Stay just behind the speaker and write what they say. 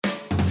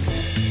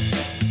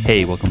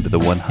Hey, welcome to the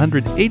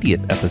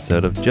 180th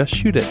episode of Just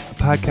Shoot It, a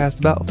podcast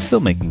about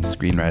filmmaking,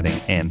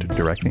 screenwriting, and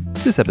directing.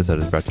 This episode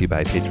is brought to you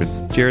by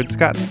patrons Jared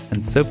Scotton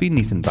and Sophie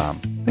Niesenbaum.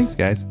 Thanks,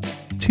 guys.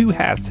 Two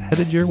hats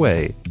headed your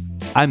way.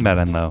 I'm Matt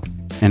Enlow.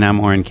 And I'm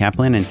Oren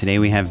Kaplan, and today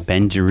we have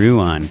Ben Giroux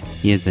on.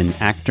 He is an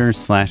actor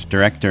slash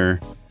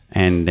director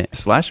and...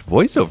 slash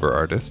voiceover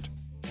artist.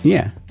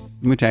 Yeah,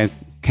 which I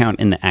count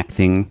in the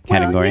acting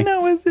category.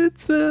 Well,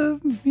 it's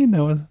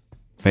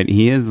But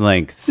he is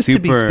like just super... to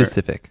be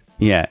specific.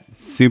 Yeah,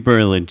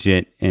 super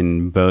legit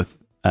in both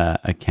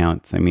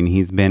accounts. I mean,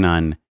 he's been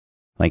on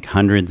like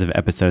hundreds of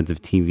episodes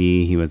of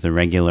TV. He was a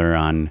regular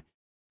on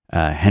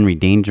Henry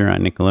Danger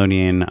on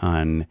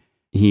Nickelodeon.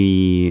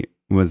 He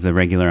was a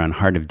regular on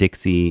Heart of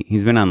Dixie.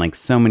 He's been on like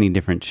so many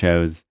different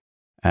shows.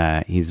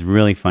 He's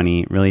really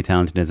funny, really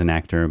talented as an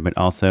actor, but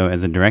also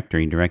as a director.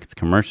 He directs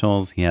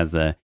commercials. He has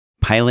a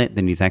pilot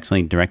that he's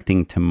actually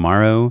directing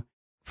tomorrow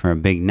for a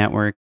big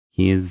network.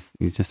 He's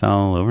just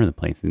all over the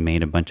place. He's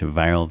made a bunch of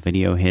viral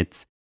video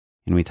hits,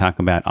 and we talk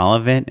about all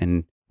of it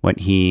and what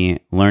he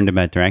learned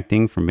about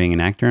directing from being an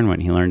actor and what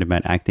he learned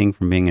about acting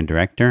from being a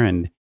director.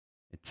 And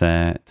it's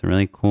a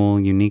really cool,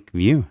 unique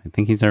view. I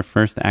think he's our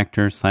first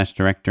actor slash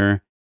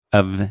director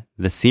of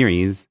the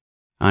series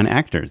on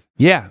actors.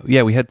 Yeah,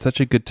 we had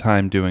such a good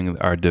time doing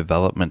our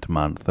development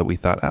month that we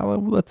thought,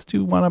 let's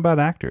do one about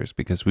actors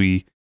because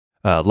we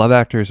love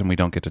actors and we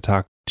don't get to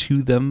talk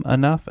to them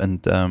enough.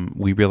 And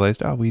we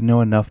realized, we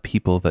know enough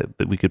people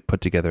that we could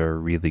put together a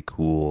really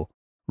cool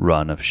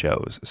run of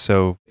shows.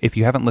 So if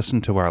you haven't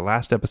listened to our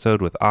last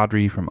episode with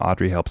Audrey from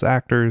Audrey Helps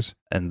Actors,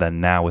 and then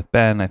now with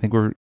Ben, I think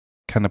we're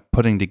kind of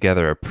putting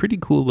together a pretty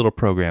cool little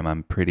program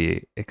I'm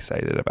pretty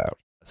excited about.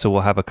 So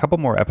we'll have a couple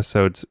more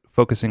episodes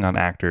focusing on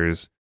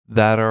actors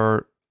that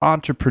are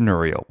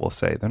entrepreneurial, we'll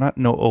say. They're not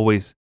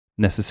always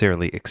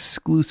necessarily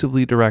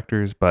exclusively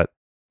directors, but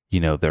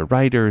they're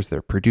writers,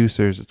 they're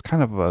producers. It's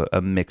kind of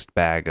a mixed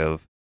bag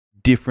of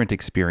different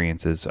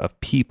experiences of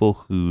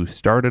people who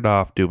started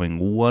off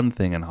doing one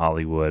thing in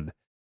Hollywood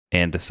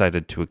and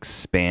decided to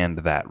expand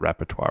that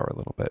repertoire a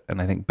little bit.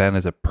 And I think Ben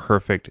is a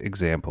perfect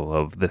example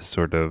of this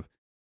sort of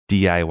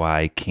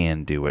DIY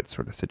can do it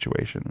sort of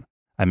situation.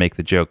 I make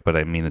the joke, but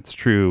I mean it's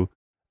true.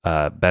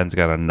 Ben's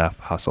got enough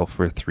hustle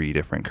for 3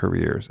 different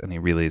careers, and he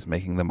really is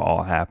making them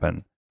all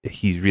happen.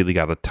 He's really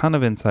got a ton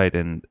of insight,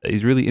 and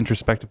he's really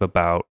introspective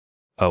about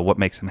what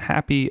makes him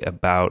happy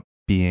about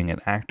being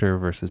an actor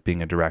versus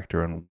being a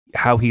director and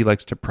how he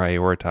likes to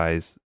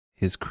prioritize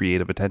his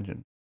creative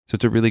attention. So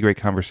it's a really great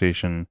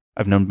conversation.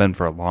 I've known Ben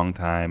for a long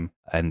time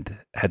and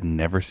had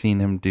never seen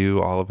him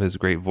do all of his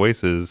great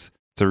voices.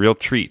 It's a real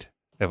treat.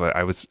 It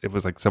was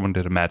like someone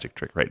did a magic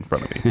trick right in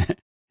front of me.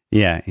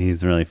 Yeah,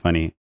 he's really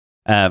funny.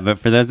 But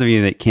for those of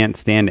you that can't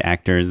stand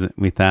actors,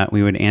 we thought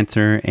we would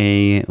answer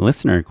a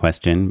listener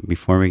question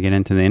before we get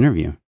into the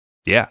interview.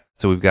 Yeah.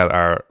 So we've got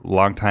our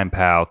longtime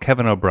pal,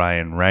 Kevin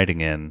O'Brien,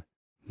 writing in.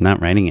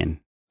 Not writing in.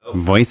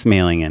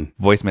 Voicemailing in.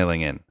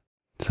 Voicemailing in.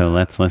 So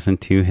let's listen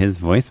to his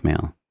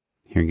voicemail.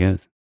 Here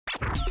goes.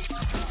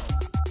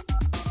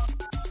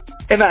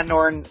 Hey, Matt and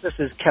Oren. This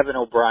is Kevin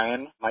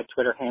O'Brien. My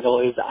Twitter handle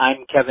is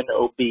I'm Kevin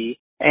OB.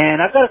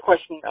 And I've got a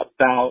question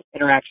about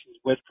interactions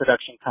with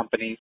production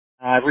companies.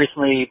 I've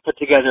recently put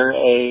together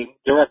a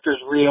director's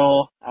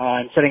reel.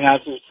 I'm sending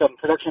out to some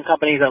production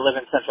companies. I live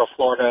in Central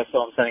Florida, so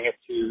I'm sending it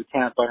to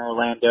Tampa and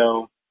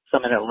Orlando,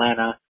 some in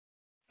Atlanta.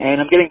 And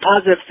I'm getting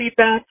positive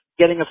feedback,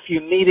 getting a few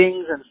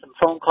meetings and some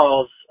phone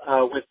calls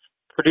with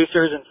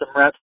producers and some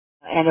reps.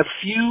 And a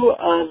few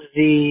of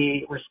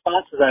the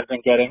responses I've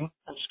been getting,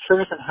 I'm just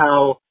curious on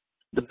how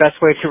the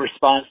best way to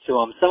respond to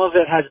them. Some of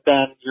it has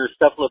been, your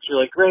stuff looks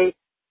really great.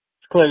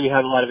 It's clear you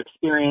have a lot of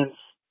experience.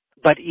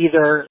 But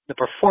either the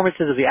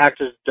performances of the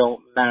actors don't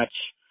match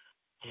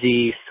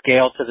the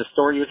scale to the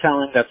story you're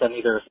telling. That's on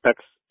either a spec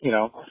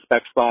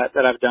spot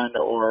that I've done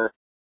or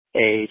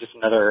just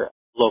another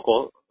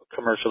local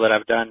commercial that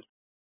I've done.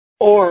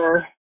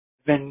 Or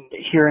been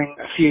hearing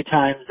a few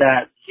times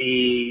that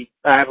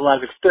I have a lot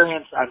of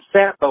experience on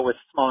set, but with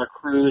smaller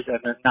crews, and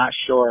they're not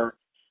sure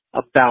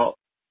about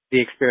the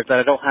experience. That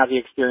I don't have the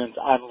experience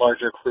on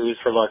larger crews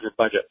for larger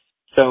budgets.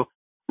 So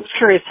I'm just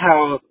curious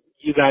how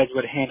you guys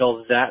would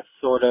handle that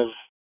sort of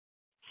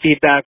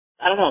feedback.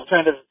 I don't know. I'm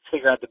trying to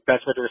figure out the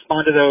best way to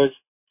respond to those.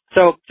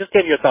 So just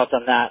get your thoughts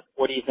on that.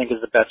 What do you think is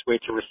the best way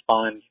to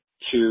respond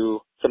to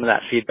some of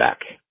that feedback?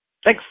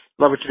 Thanks.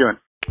 Love what you're doing.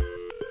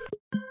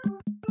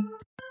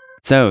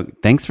 So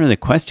thanks for the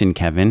question,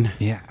 Kevin.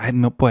 Yeah, I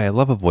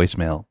love a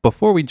voicemail.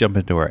 Before we jump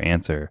into our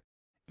answer,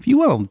 if you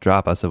want to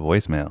drop us a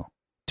voicemail,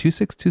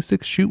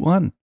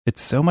 2626-SHOOT-1.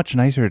 It's so much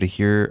nicer to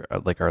hear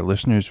our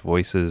listeners'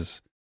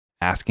 voices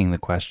asking the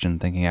question,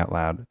 thinking out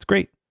loud. It's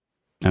great.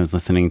 I was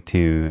listening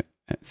to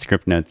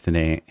Script Notes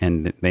today,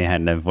 and they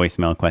had a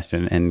voicemail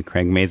question, and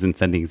Craig Mazin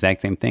said the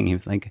exact same thing. He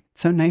was like,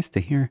 it's so nice to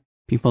hear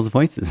people's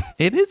voices.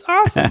 It is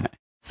awesome.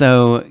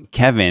 So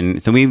Kevin,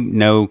 we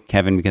know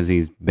Kevin because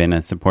he's been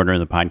a supporter of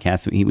the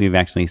podcast. We've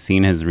actually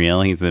seen his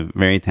reel. He's a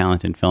very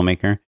talented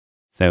filmmaker.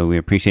 So we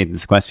appreciate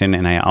this question.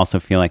 And I also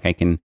feel like I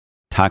can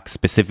talk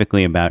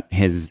specifically about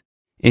his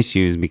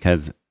issues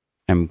because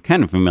I'm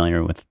kind of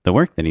familiar with the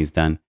work that he's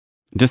done.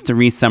 Just to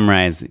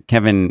re-summarize,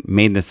 Kevin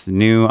made this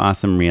new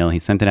awesome reel. He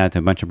sent it out to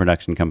a bunch of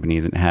production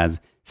companies. It has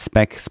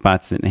spec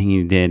spots that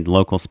he did,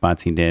 local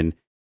spots he did,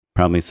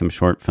 probably some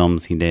short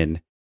films he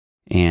did.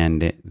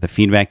 And the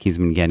feedback he's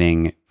been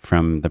getting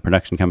from the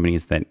production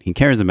companies that he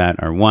cares about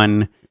are,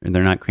 one,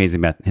 they're not crazy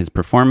about his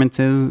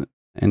performances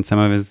and some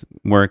of his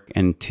work,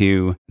 and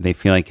two, they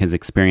feel like his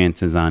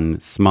experience is on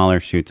smaller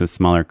shoots with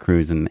smaller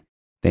crews, and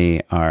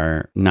they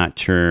are not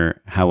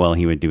sure how well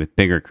he would do with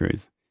bigger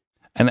crews.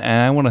 And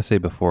I want to say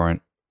before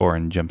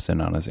Oren jumps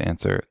in on his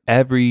answer,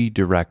 every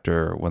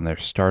director, when they're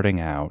starting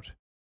out,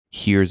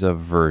 hears a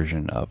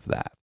version of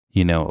that.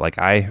 You know, like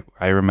I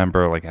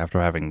remember, like,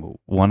 after having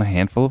won a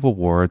handful of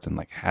awards and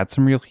like had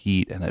some real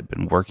heat and had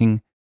been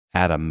working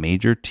at a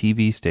major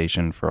TV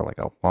station for like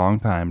a long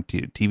time,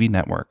 TV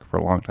network for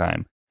a long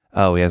time.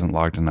 Oh, he hasn't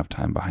logged enough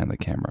time behind the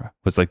camera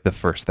was like the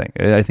first thing.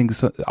 I think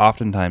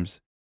oftentimes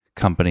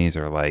companies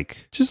are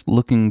like just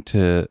looking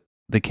to,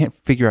 they can't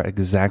figure out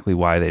exactly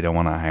why they don't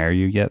want to hire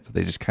you yet. So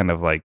they just kind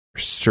of like are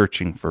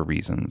searching for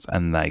reasons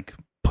and like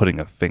putting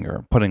a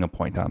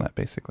point on it,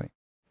 basically.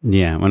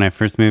 Yeah. When I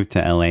first moved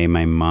to LA,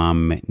 my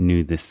mom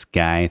knew this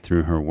guy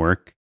through her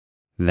work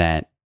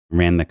that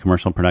ran the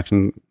commercial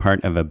production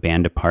part of A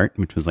Band Apart,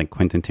 which was like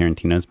Quentin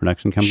Tarantino's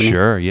production company.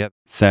 Sure. Yep.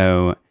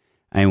 So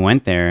I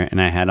went there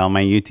and I had all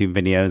my YouTube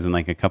videos and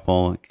like a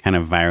couple kind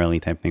of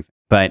virally type things.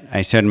 But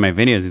I showed him my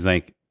videos. He's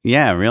like,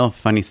 yeah, real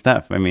funny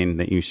stuff. I mean,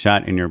 that you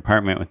shot in your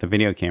apartment with a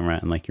video camera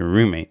and like your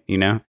roommate, you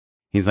know?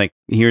 He's like,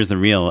 here's a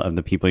reel of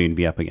the people you'd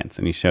be up against.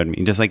 And he showed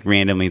me just like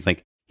randomly. He's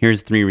like,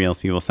 here's 3 reels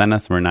people send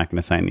us. We're not going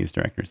to sign these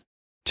directors.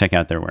 Check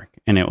out their work.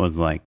 And it was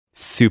like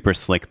super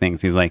slick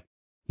things. He's like,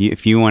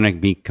 if you want to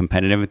be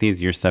competitive with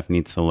these, your stuff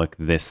needs to look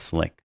this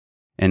slick.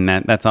 And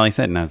that's all he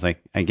said. And I was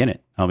like, I get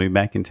it. I'll be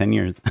back in 10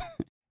 years.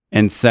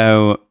 And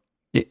so,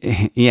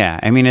 yeah,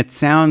 I mean, it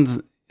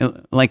sounds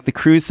like the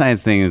crew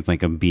size thing is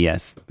like a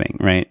BS thing,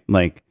 right?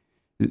 Like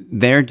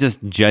they're just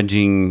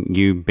judging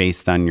you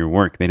based on your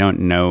work. They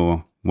don't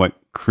know what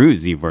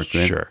crews you've worked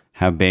with, Sure.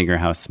 how big or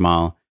how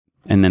small.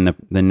 And then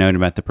the note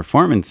about the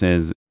performance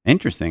is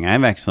interesting.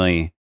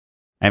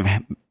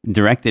 I've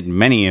directed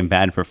many a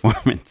bad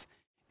performance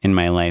in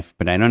my life,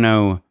 but I don't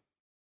know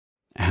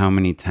how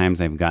many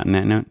times I've gotten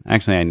that note.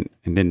 Actually,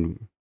 I did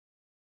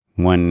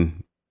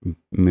one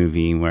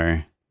movie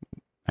where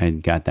I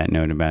got that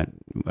note about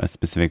a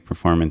specific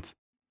performance,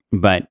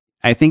 but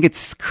I think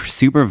it's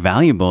super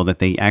valuable that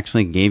they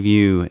actually gave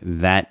you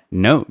that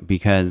note,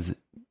 because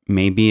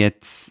maybe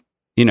it's,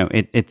 you know,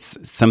 it's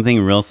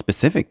something real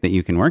specific that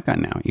you can work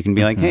on now. You can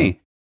be like, hey,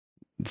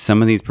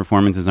 some of these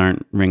performances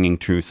aren't ringing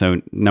true.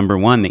 So number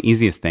one, the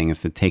easiest thing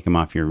is to take them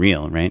off your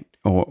reel, right?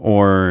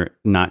 Or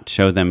not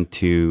show them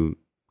to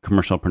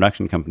commercial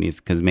production companies,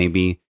 because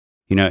maybe,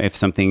 you know, if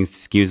something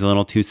skews a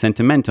little too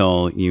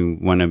sentimental, you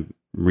want to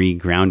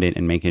reground it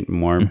and make it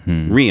more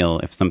real.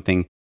 If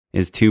something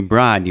is too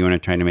broad, you want to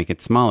try to make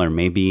it smaller.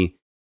 Maybe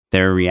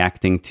they're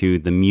reacting to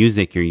the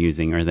music you're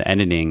using or the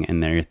editing,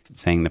 and they're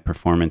saying the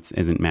performance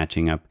isn't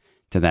matching up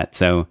to that.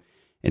 So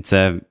it's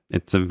a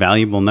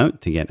valuable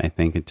note to get. I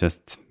think it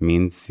just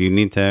means you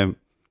need to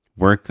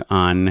work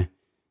on,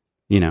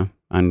 you know,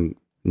 on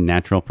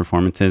natural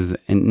performances,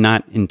 and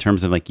not in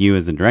terms of like you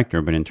as a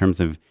director, but in terms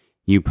of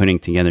you putting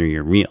together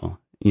your reel,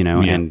 you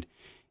know. Yeah.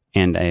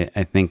 And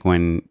I think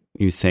when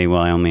you say,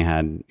 well, I only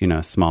had, you know,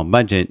 a small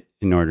budget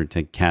in order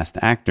to cast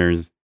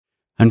actors,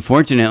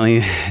 unfortunately,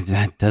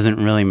 that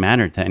doesn't really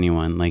matter to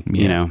anyone. Like,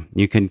 you know,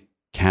 you could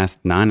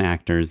cast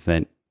non-actors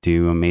that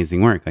do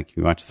amazing work. Like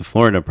you watch The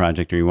Florida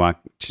Project, or you watch,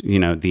 you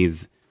know,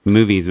 these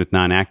movies with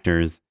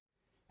non-actors.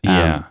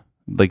 Yeah.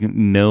 Like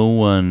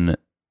no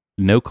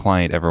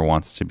client ever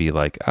wants to be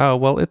like, oh,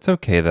 well, it's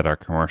okay that our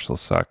commercial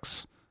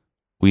sucks.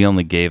 We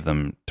only gave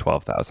them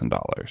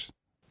 $12,000.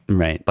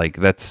 Right. Like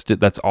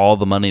that's all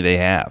the money they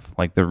have.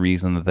 Like the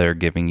reason that they're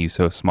giving you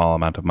so small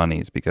amount of money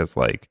is because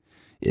like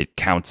it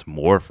counts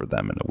more for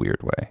them in a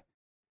weird way.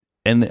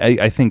 And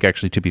I think,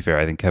 actually, to be fair,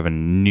 I think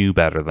Kevin knew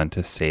better than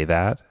to say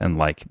that. And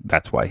like,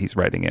 that's why he's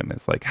writing in.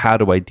 It's like, how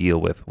do I deal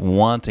with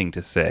wanting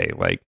to say,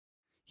 like,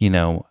 you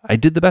know, I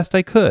did the best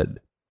I could.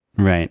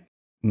 Right.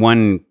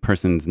 One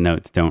person's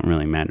notes don't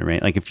really matter,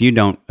 right? Like if you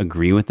don't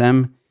agree with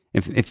them,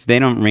 if they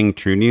don't ring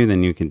true to you,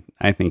 then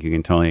I think you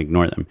can totally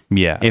ignore them.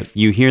 Yeah. If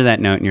you hear that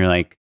note and you're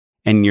like,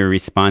 and your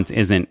response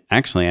isn't,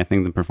 actually, I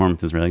think the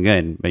performance is really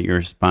good, but your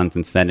response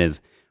instead is,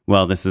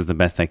 well, this is the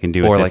best I can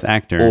do with this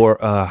actor. Or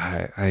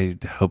I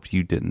hope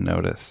you didn't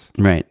notice.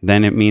 Right.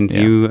 Then it means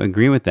you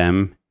agree with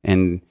them,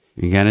 and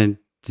you got to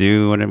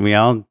do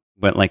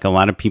what like a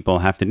lot of people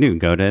have to do.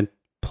 Go to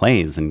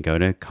plays and go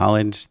to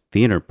college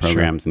theater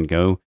programs and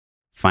go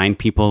find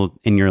people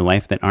in your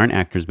life that aren't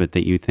actors, but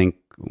that you think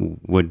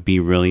would be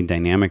really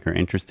dynamic or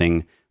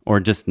interesting or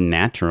just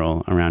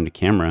natural around a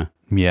camera.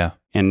 Yeah.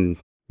 And,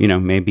 you know,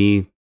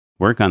 maybe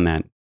work on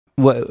that.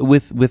 Well,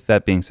 with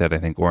that being said, I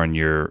think, Oren,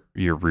 your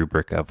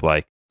rubric of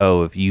like,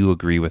 oh, if you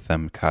agree with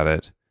them, cut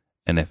it,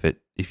 and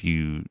if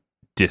you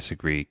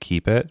disagree,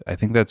 keep it. I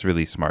think that's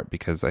really smart,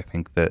 because I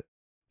think that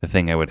the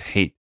thing I would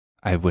hate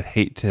I would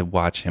hate to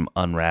watch him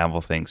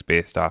unravel things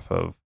based off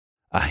of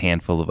a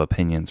handful of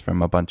opinions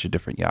from a bunch of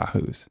different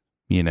yahoos,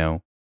 you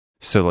know?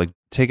 So like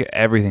take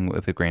everything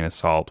with a grain of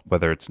salt,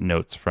 whether it's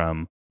notes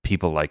from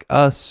people like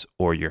us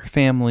or your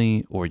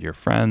family or your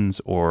friends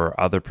or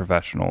other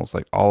professionals.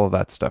 Like all of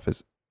that stuff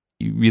is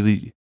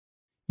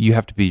you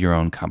have to be your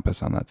own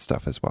compass on that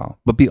stuff as well.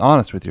 But be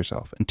honest with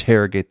yourself,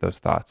 interrogate those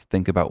thoughts,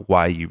 think about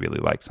why you really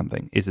like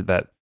something. Is it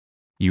that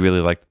you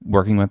really like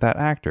working with that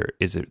actor?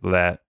 Is it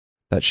that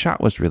that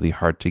shot was really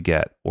hard to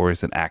get, or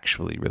is it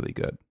actually really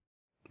good?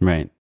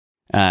 Right.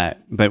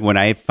 But what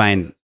I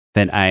find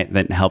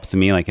that helps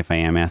me, like if I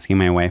am asking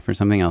my wife for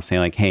something, I'll say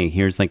like, hey,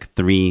 here's like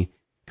 3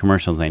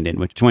 commercials I did.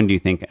 Which one do you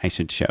think I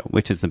should show?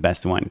 Which is the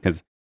best one?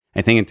 Because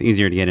I think it's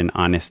easier to get an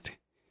honest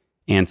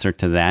answer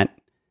to that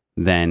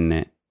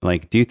than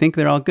like, do you think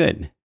they're all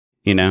good?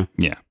 You know?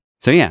 Yeah.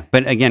 So yeah,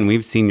 but again,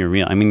 we've seen your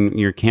reel. I mean,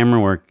 your camera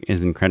work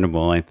is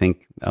incredible. I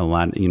think a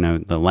lot, you know,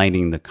 the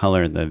lighting, the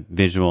color, the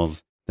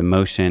visuals, the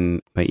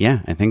motion. But yeah,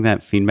 I think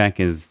that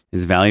feedback is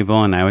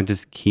valuable, and I would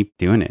just keep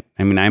doing it.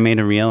 I mean, I made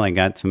a reel. I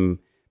got some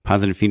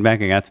positive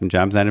feedback. I got some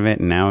jobs out of it,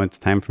 and now it's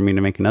time for me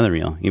to make another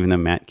reel, even though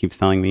Matt keeps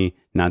telling me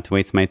not to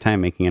waste my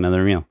time making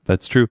another reel.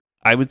 That's true.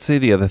 I would say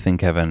the other thing,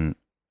 Kevin,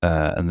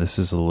 and this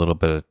is a little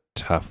bit of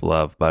tough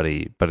love,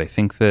 buddy, but I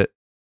think that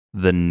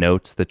the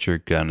notes that you're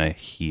gonna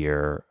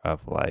hear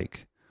of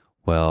like,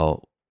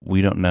 well, we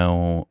don't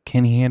know,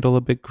 can he handle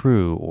a big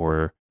crew,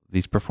 or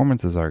these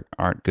performances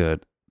aren't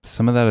good.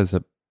 Some of that is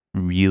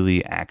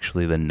really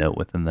actually the note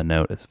within the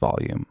note is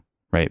volume,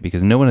 right?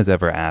 Because no one has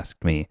ever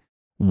asked me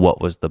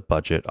what was the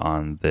budget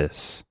on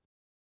this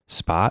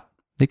spot.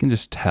 They can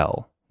just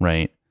tell,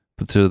 right?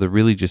 But so they're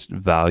really just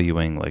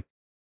valuing like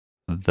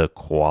the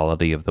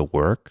quality of the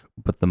work,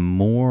 but the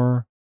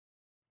more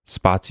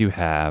spots you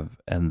have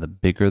and the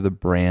bigger the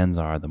brands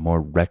are, the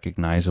more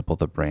recognizable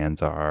the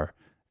brands are,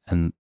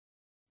 and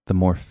the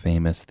more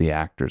famous the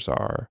actors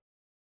are,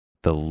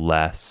 the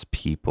less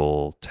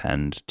people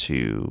tend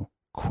to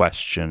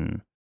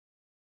question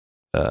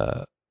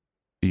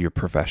your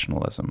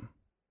professionalism.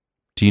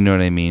 Do you know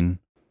what I mean?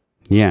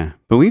 Yeah,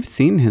 but we've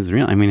seen his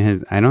reel. I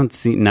mean,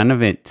 none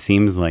of it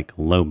seems like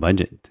low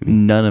budget to me.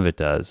 None of it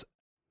does.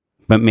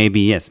 But maybe,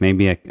 yes,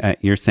 maybe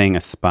you're saying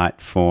a spot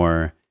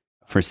for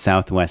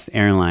Southwest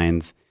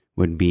Airlines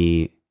would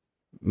be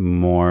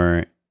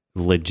more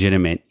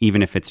legitimate,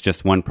 even if it's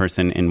just one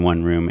person in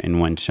one room in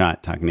one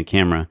shot talking to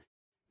camera,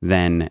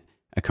 than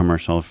a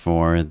commercial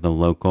for the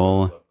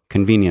local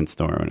convenience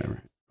store or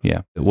whatever.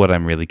 Yeah. What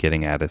I'm really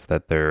getting at is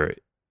that there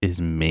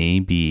is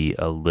maybe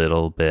a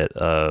little bit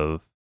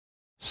of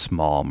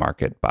small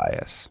market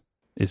bias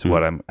is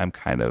what I'm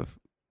kind of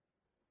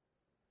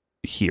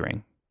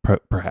hearing,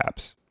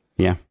 perhaps.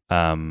 Yeah.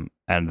 And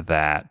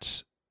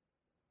that,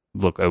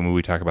 look, I mean,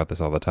 we talk about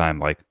this all the time.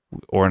 Like,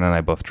 Oren and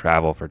I both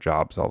travel for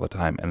jobs all the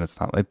time, and it's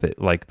not like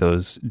that. Like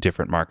those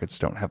different markets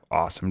don't have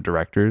awesome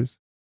directors,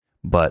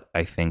 but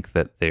I think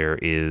that there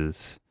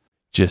is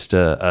just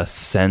a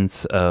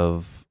sense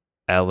of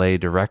LA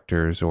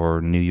directors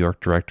or New York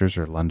directors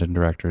or London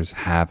directors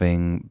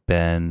having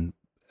been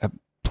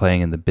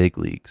playing in the big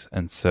leagues.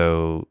 And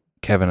so,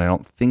 Kevin, I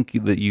don't think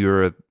that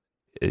you're,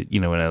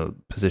 in a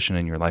position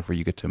in your life where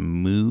you get to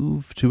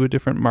move to a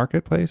different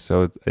marketplace.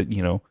 So, it's, I think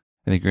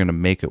you're going to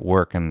make it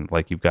work, and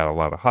like you've got a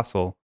lot of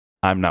hustle.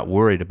 I'm not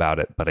worried about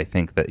it, but I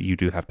think that you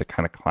do have to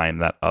kind of climb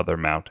that other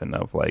mountain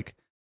of like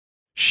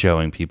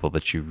showing people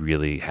that you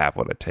really have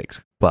what it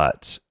takes.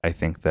 But I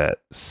think that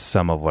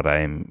some of what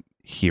I'm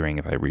hearing,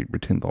 if I read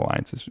between the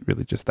lines, is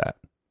really just that,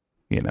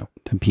 The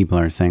people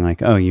are saying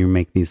like, oh, you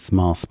make these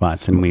small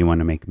spots and we want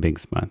to make big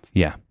spots.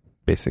 Yeah,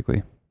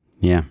 basically.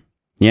 Yeah.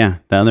 Yeah.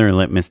 The other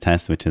litmus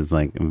test, which is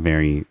like a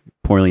very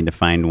poorly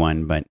defined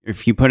one, but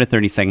if you put a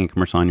 30-second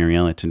commercial on your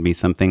reel, it should be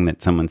something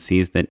that someone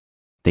sees that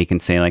they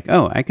can say like,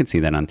 oh, I could see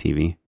that on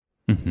TV.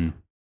 Mm-hmm.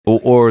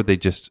 Or they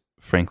just,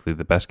 frankly,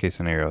 the best case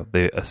scenario,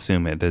 they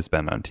assume it has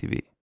been on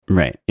TV.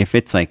 Right. If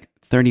it's like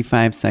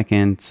 35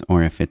 seconds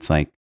or if it's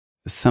like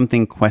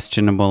something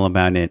questionable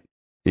about it,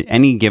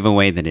 any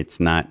giveaway that it's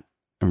not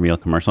a real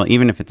commercial,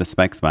 even if it's a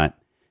spec spot,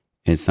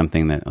 is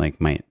something that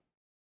like might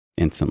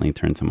instantly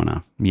turn someone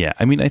off. Yeah.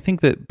 I mean, I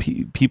think that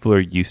people are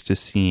used to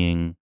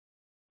seeing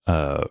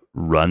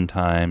run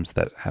times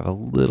that have a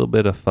little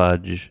bit of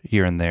fudge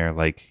here and there,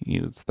 like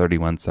it's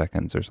 31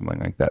 seconds or something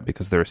like that,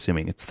 because they're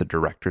assuming it's the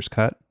director's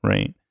cut,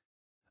 right?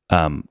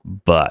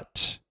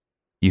 But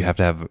you have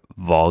to have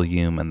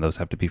volume, and those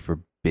have to be for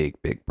big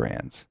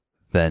brands.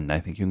 Then I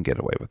think you can get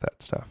away with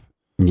that stuff.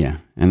 Yeah,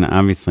 and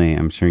obviously,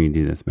 I'm sure you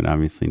do this, but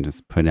obviously,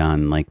 just put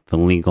on like the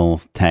legal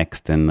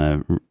text and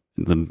the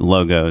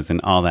logos and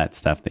all that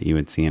stuff that you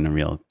would see in a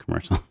real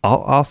commercial.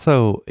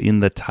 Also, in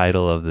the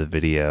title of the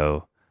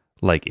video,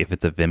 like if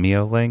it's a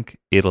Vimeo link,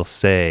 it'll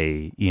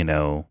say,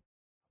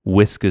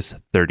 Whiska's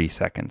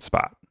 30-second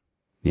spot.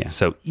 Yeah.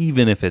 So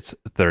even if it's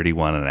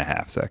 31 and a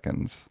half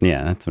seconds.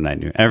 Yeah, that's what I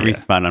do. Every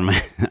spot on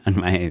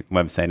my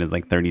website is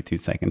like 32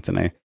 seconds, and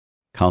I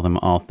call them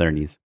all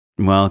 30s.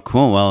 Well,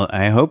 cool. Well,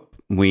 I hope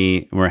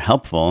we were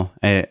helpful.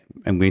 And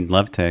we'd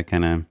love to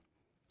kind of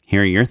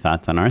hear your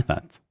thoughts on our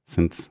thoughts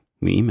since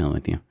we email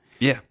with you.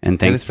 Yeah. And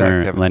thanks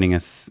for letting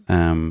us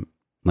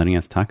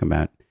talk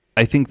about.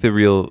 I think the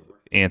real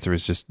answer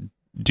is just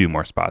do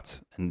more spots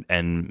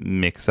and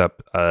mix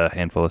up a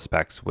handful of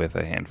specs with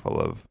a handful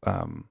of,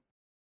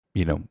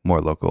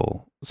 more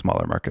local,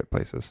 smaller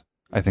marketplaces.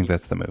 I think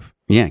that's the move.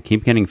 Yeah,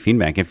 keep getting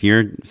feedback. If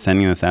you're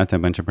sending this out to a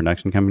bunch of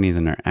production companies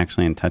and are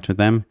actually in touch with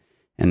them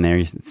and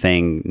they're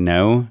saying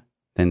no,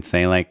 then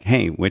say like,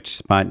 hey, which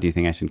spot do you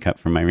think I should cut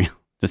from my reel?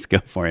 Just go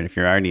for it. If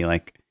you're already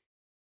like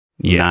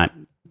not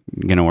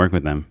going to work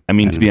with them. I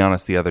mean, to be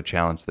honest, the other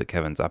challenge that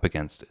Kevin's up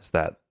against is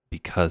that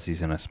because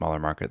he's in a smaller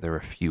market, there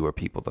are fewer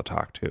people to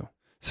talk to.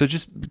 So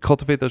just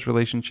cultivate those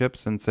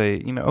relationships and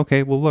say,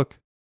 okay, well, look,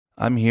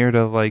 I'm here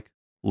to like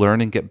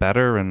learn and get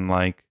better. And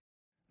like,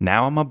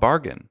 now I'm a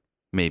bargain,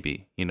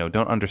 maybe,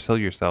 don't undersell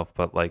yourself,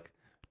 but like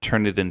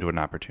turn it into an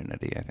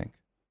opportunity, I think.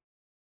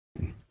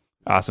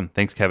 Awesome.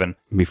 Thanks, Kevin.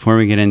 Before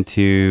we get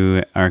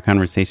into our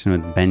conversation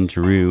with Ben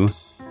Giroux,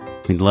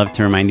 we'd love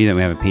to remind you that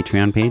we have a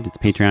Patreon page. It's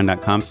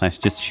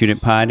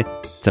patreon.com/justshootitpod.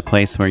 It's a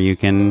place where you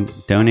can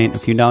donate a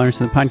few dollars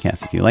to the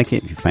podcast if you like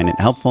it, if you find it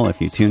helpful,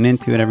 if you tune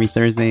into it every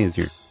Thursday as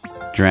you're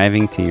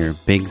driving to your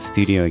big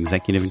studio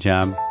executive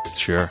job.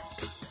 Sure.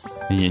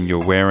 And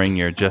you're wearing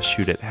your Just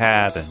Shoot It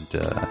hat and,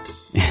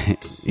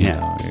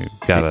 you've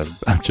got a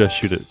Just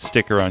Shoot It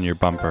sticker on your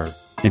bumper.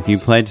 If you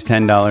pledge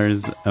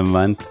 $10 a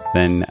month,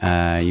 then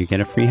you get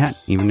a free hat,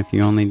 even if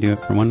you only do it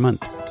for 1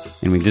 month.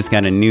 And we just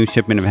got a new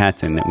shipment of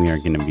hats in that we are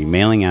going to be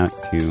mailing out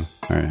to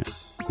our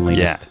latest.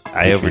 Yeah,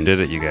 I patrons. overdid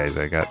it, you guys.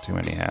 I got too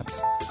many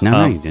hats.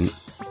 No, you didn't.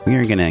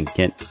 We're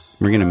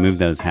going to move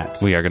those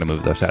hats. We are going to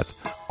move those hats.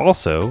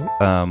 Also,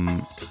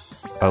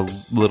 a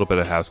little bit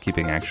of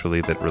housekeeping, actually,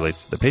 that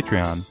relates to the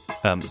Patreon.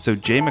 So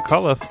Jay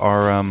McCullough,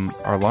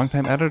 our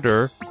longtime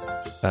editor,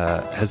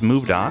 has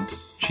moved on.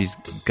 She's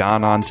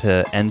gone on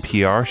to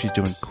NPR. She's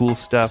doing cool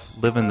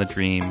stuff, living the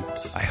dream.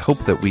 I hope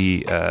that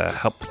we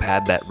helped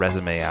pad that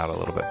resume out a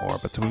little bit more.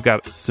 But so we've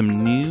got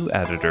some new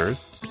editors,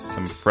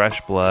 some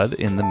fresh blood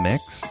in the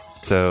mix.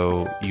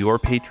 So your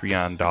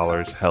Patreon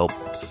dollars help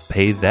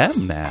pay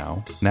them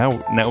now. Now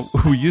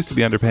we used to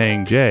be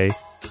underpaying Jay.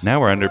 Now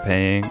we're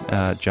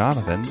underpaying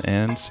Jonathan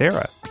and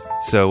Sarah.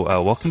 So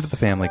welcome to the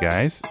family,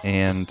 guys.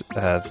 And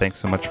thanks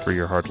so much for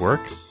your hard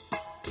work.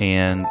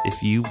 And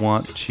if you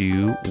want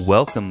to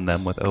welcome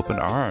them with open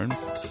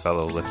arms,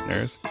 fellow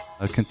listeners,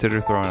 consider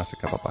throwing us a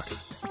couple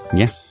bucks.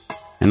 Yeah.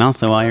 And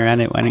also, while you're at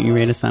it, why don't you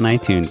rate us on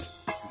iTunes?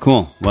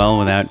 Cool. Well,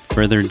 without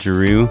further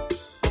Giroux,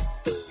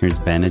 here's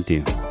Ben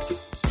Adieu.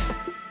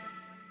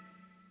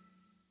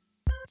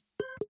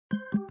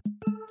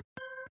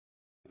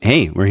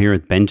 Hey, we're here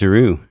with Ben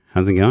Giroux.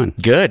 How's it going?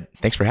 Good.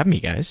 Thanks for having me,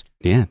 guys.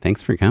 Yeah,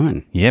 thanks for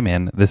coming. Yeah,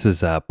 man. This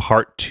is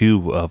part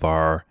 2 of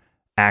our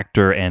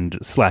actor/director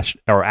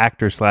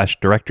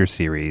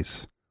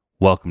series.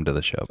 Welcome to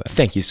the show, Ben.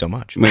 Thank you so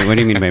much. Wait, what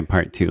do you mean by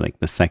part 2? Like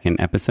the second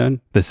episode?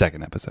 The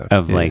second episode.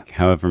 Of like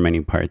however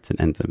many parts it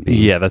ends up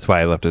being. Yeah, that's why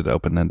I left it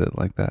open-ended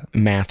like that.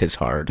 Math is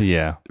hard.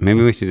 Yeah.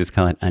 Maybe we should just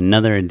call it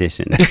another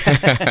edition.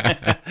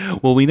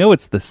 Well, we know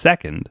it's the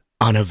second.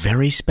 On a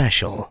very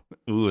special.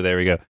 Ooh, there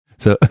we go.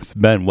 So,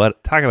 Ben,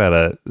 talk about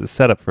a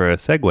setup for a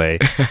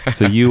segue.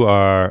 So you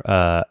are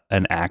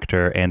an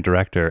actor and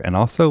director and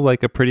also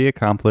like a pretty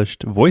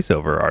accomplished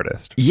voiceover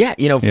artist. Yeah,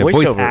 voiceover.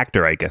 Voice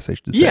actor, I guess I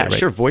should say. Yeah, right?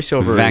 sure.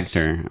 Voiceover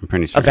Vector, I'm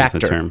pretty sure a vector.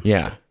 is the term.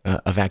 Yeah,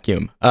 a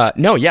vacuum.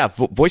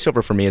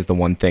 Voiceover for me is the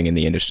one thing in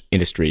the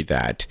industry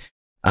that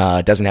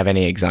doesn't have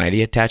any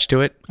anxiety attached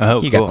to it.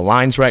 Oh, you cool. got the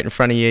lines right in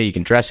front of you. You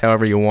can dress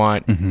however you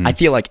want. Mm-hmm. I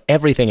feel like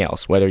everything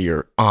else, whether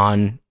you're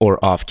on or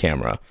off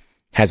camera,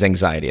 has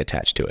anxiety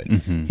attached to it.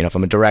 Mm-hmm. If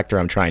I'm a director,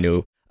 I'm trying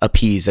to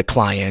appease a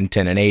client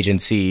and an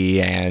agency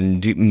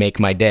and make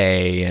my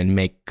day and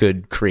make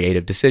good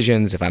creative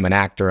decisions. If I'm an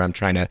actor, I'm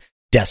trying to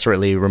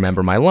desperately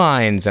remember my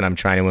lines and I'm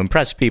trying to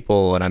impress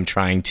people and I'm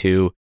trying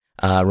to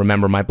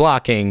remember my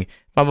blocking.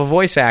 If I'm a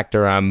voice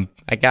actor, I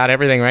got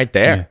everything right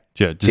there.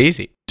 Yeah, it's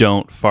easy.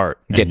 Don't fart.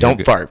 Yeah,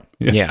 don't fart.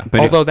 Yeah.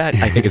 Although that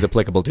I think is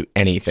applicable to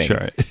anything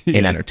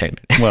in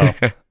entertainment. Well,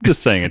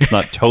 just saying it's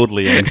not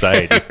totally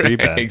anxiety-free,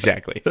 Ben.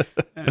 Exactly.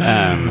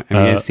 Have you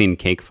guys seen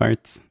Cake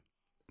Farts?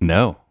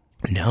 No.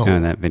 No. Oh,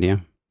 that video?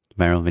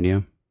 Viral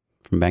video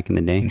from back in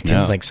the day? It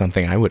feels like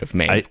something I would have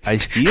made. I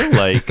feel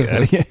like...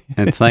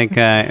 It's like,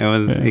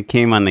 it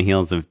came on the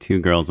heels of Two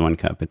Girls, One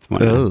Cup. It's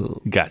one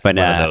of Gotcha. But,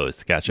 one of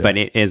those. Gotcha. But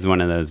it is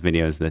one of those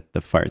videos that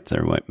the farts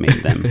are what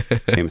made them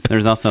famous.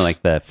 There's also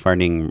like the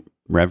farting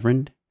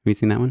reverend. Have you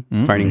seen that one?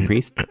 Farting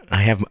priest? I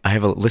have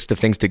a list of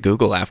things to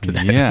Google after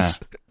that.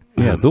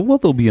 Yeah,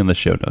 they'll be in the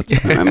show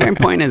notes. My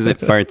point is that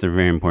farts are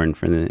very important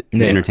for the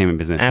entertainment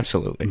business.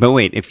 Absolutely. But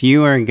wait, if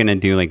you are going to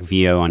do like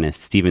VO on a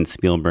Steven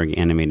Spielberg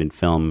animated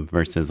film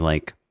versus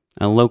like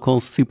a local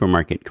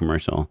supermarket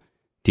commercial,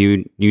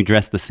 do you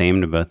dress the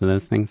same to both of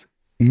those things?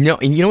 No,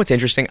 and you know what's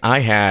interesting? I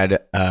had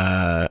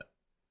a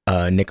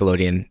a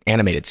Nickelodeon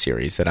animated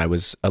series that I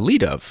was a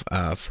lead of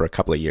for a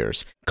couple of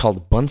years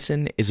called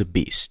Bunsen is a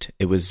Beast.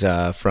 It was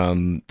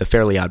from the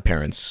Fairly Odd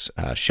Parents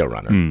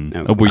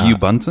showrunner. Were you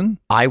Bunsen?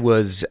 I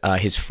was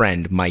his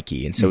friend,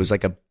 Mikey. And so it was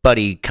like a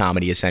buddy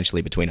comedy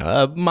essentially between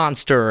a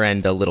monster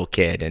and a little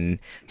kid. And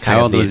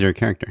how old was your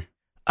character?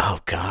 Oh,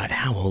 God.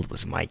 How old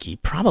was Mikey?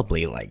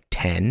 Probably like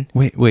 10.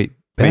 Wait.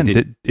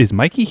 Ben, is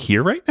Mikey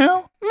here right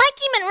now?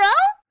 Mikey Monroe?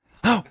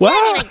 Wow. Yeah,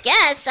 I mean, I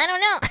guess. I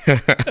don't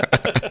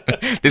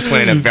know. This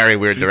went in a very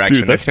weird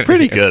direction. Dude, that's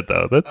pretty good,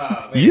 though.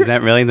 That's Is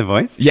that really the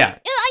voice? Yeah.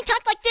 I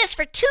talked like this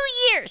for 2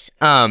 years.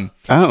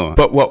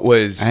 But what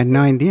was I had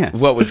no idea.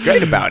 what was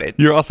great about it?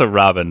 You're also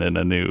Robin in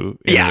a new.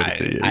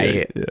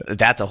 Yeah,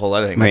 that's a whole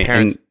other thing. My Wait,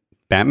 parents. and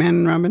Batman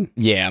and Robin?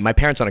 Yeah, my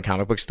parents own a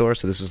comic book store,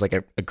 so this was like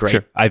a great.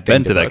 Sure, I've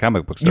thing been to that book.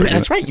 comic book store.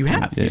 That's right, you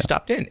have. Yeah. You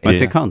stopped in.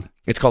 What's it called?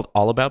 It's called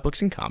All About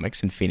Books and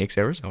Comics in Phoenix,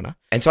 Arizona.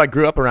 And so I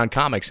grew up around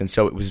comics, and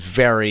so it was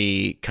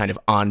very kind of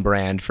on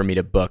brand for me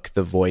to book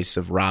the voice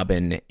of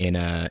Robin in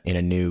a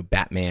new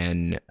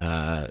Batman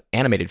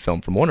animated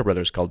film from Warner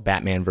Brothers called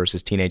Batman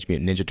versus Teenage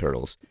Mutant Ninja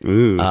Turtles.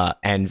 Ooh.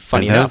 And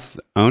funny Are enough, those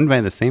owned by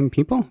the same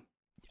people?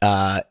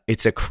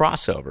 it's a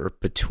crossover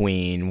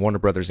between Warner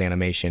Brothers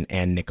Animation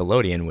and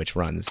Nickelodeon, which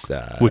runs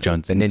Which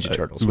owns the Ninja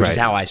Turtles, which is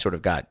right. how I sort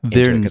of got into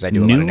They're it because I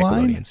do a lot of New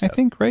Nickelodeon Line, stuff. I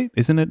think, right?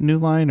 Isn't it New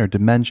Line or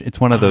Dimension? It's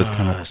one of those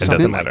kind of. It something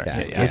doesn't like matter.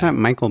 that, Yeah, I thought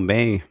Michael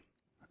Bay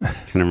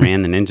kind of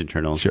ran the Ninja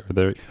Turtles. Sure.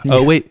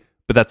 Oh wait,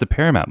 but that's a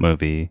Paramount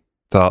movie.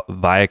 It's all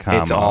Viacom.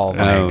 It's all Oh,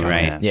 Viacom.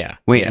 right. Yeah.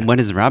 Wait, yeah. what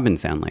does Robin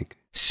sound like?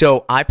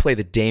 So I play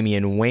the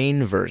Damian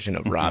Wayne version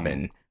of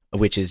Robin,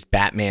 which is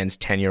Batman's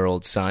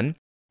 10-year-old son.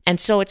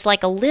 And so it's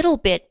like a little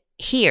bit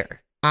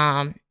here.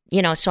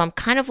 So I'm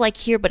kind of like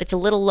here, but it's a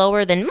little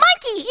lower than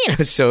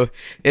Mikey. So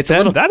it's a Ben,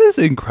 little. that is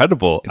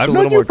incredible. It's I've a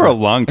known little you more for a gruff.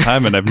 long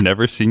time, and I've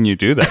never seen you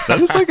do that. That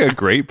is like a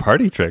great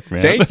party trick,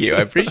 man. Thank you. I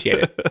appreciate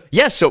it.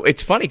 Yeah. So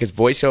it's funny because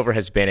voiceover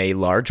has been a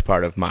large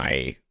part of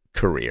my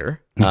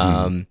career,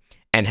 and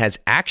has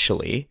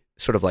actually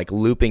sort of like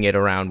looping it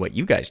around what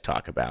you guys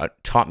talk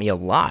about taught me a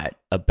lot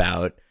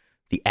about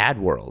the ad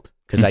world.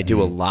 Because I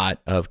do a lot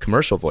of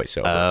commercial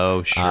voiceover.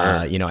 Oh, sure.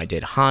 I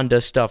did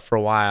Honda stuff for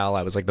a while.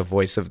 I was like the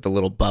voice of the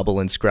little bubble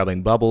and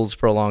scrubbing bubbles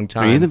for a long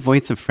time. Are you the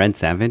voice of Fred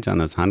Savage on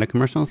those Honda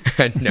commercials?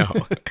 No.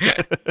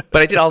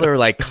 But I did all their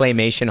like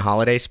claymation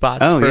holiday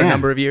spots for a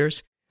number of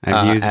years.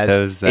 I've used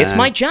those. It's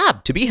my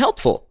job to be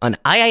helpful. An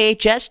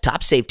IIHS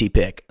top safety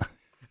pick.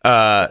 So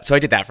I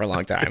did that for a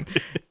long time.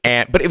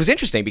 But it was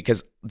interesting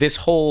because this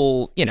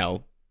whole,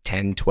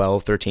 10,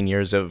 12, 13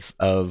 years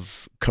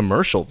of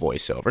commercial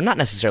voiceover, not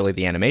necessarily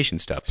the animation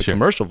stuff, but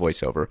commercial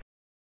voiceover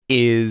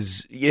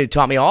it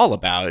taught me all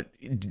about,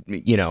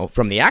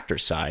 from the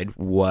actor's side,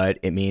 what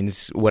it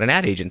means, what an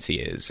ad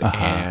agency is,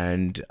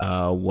 and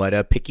what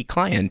a picky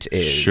client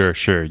is.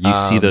 Sure. You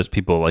see those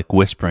people like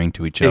whispering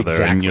to each other,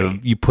 exactly.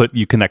 and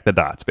you connect the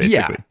dots,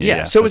 basically.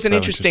 Yeah. So it was an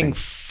interesting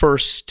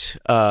first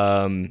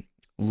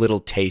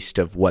little taste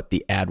of what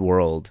the ad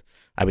world,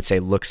 I would say,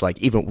 looks like,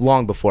 even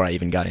long before I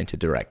even got into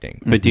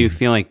directing. But do you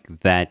feel like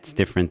that's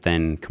different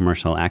than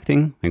commercial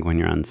acting? Like when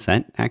you're on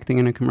set acting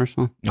in a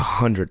commercial?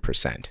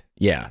 100%.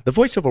 Yeah. The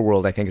voiceover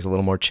world, I think, is a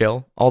little more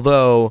chill.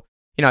 Although,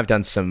 I've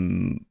done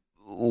some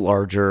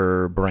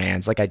larger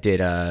brands. Like I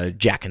did a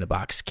Jack in the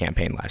Box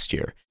campaign last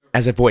year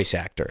as a voice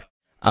actor.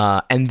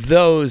 And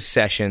those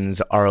sessions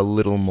are a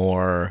little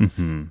more,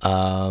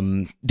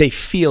 they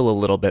feel a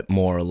little bit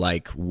more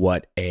like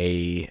what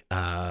a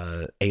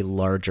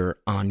larger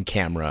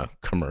on-camera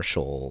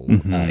commercial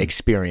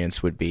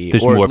experience would be.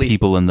 There's or more at least,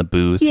 people in the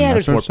booth. Yeah, and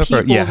there's that more sort of stuff.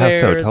 people Yeah, how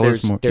so? there. Tell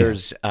us more.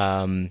 There's,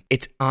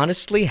 it's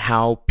honestly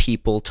how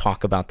people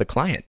talk about the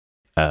client.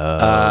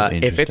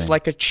 If it's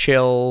like a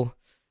chill,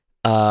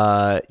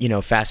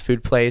 fast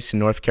food place in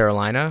North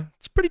Carolina,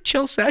 it's a pretty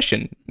chill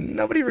session.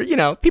 Nobody,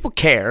 people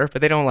care,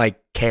 but they don't like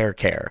care.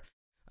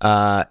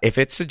 If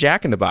it's a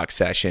Jack in the Box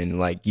session,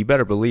 like you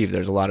better believe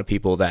there's a lot of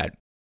people that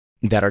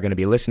are going to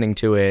be listening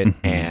to it,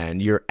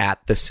 and you're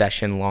at the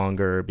session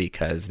longer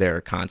because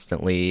they're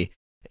constantly,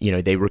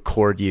 they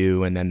record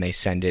you and then they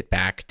send it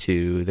back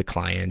to the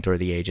client or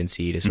the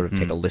agency to sort of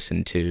take a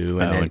listen to,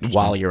 and then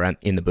while you're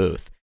in the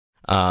booth.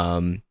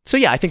 So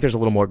yeah, I think there's a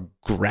little more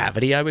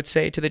gravity, I would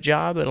say, to the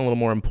job and a little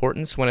more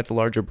importance when it's a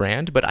larger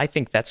brand. But I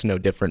think that's no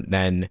different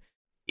than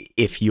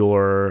if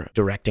you're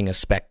directing a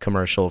spec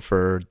commercial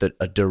for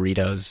a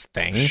Doritos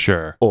thing.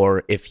 Sure.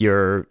 Or if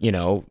you're,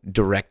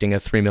 directing a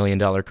 $3 million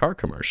car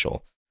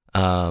commercial.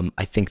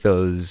 I think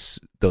those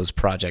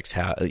projects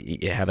have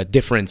a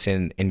difference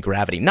in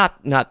gravity,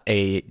 not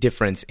a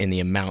difference in the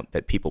amount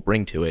that people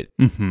bring to it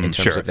in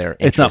terms of their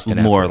interest. It's not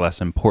and more effort. or less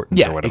important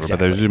or whatever,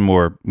 exactly. but there's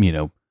more,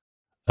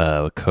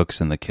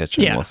 cooks in the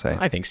kitchen, Yeah, we'll say.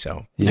 I think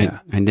so. Yeah.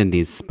 I did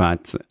these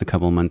spots a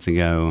couple of months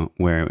ago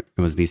where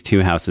it was these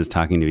two houses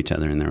talking to each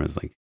other, and there was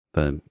like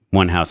the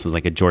one house was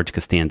like a George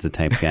Costanza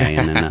type guy,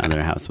 and then the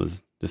other house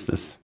was just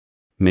this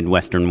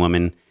Midwestern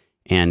woman.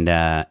 And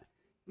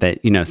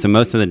so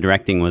most of the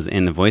directing was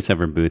in the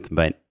voiceover booth,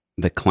 but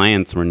the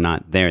clients were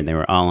not there. They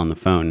were all on the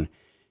phone.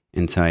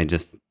 And so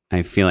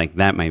I feel like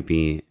that might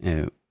be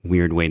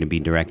weird way to be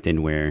directed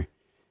where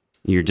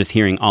you're just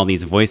hearing all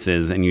these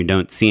voices and you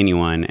don't see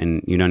anyone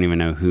and you don't even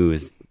know who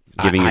is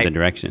giving you the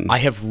direction. I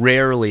have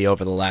rarely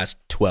over the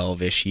last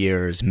 12-ish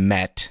years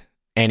met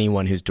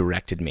anyone who's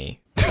directed me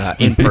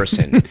in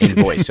person in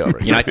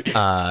voiceover.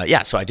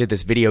 So I did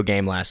this video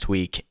game last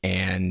week,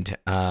 and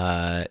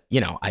I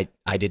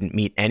didn't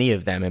meet any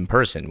of them in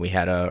person. We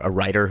had a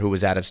writer who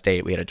was out of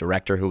state, we had a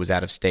director who was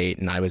out of state,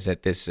 and I was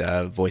at this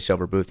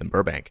voiceover booth in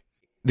Burbank.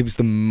 It was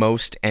the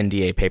most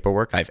NDA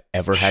paperwork I've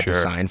ever had to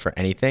sign for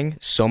anything,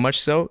 so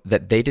much so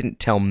that they didn't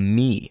tell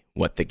me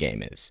what the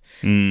game is.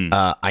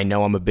 I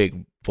know I'm a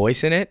big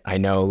voice in it. I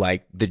know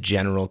like the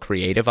general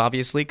creative,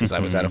 obviously, because I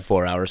was at a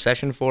 4-hour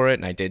session for it,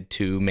 and I did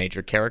 2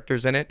 major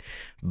characters in it.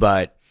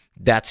 But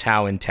that's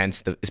how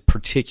intense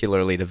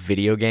particularly the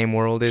video game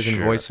world is in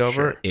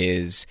voiceover.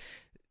 Is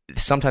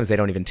sometimes they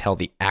don't even tell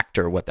the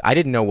actor I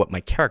didn't know what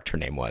my character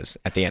name was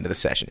at the end of the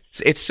session.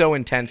 It's so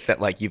intense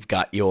that like you've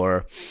got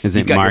your... Is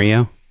it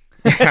Mario?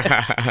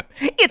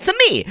 It's a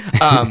me.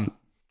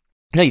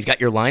 No, you've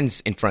got your lines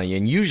in front of you,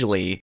 and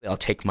usually I'll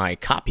take my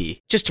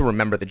copy just to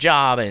remember the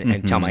job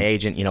and tell my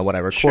agent, what I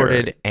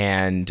recorded. Sure.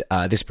 And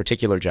this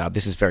particular job,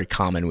 this is very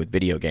common with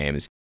video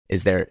games,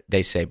 is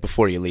they say,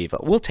 before you leave,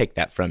 we'll take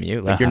that from you.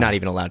 Like, you're not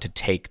even allowed to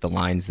take the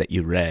lines that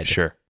you read.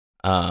 Sure.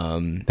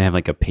 They have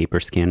like a paper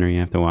scanner you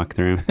have to walk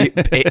through.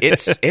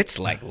 It's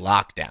like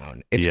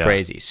lockdown. It's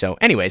crazy. So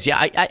anyways,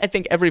 I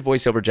think every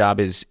voiceover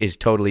job is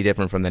totally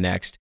different from the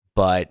next,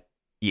 but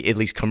at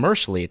least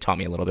commercially, it taught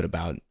me a little bit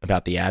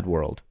about the ad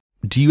world.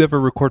 Do you ever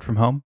record from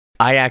home?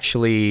 I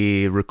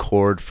actually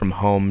record from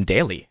home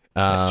daily.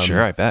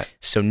 Sure, I bet.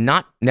 So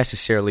not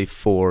necessarily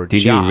for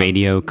jobs. Do you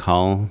radio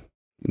call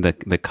the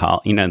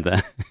call?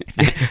 I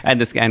had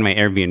this guy in my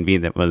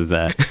Airbnb that was,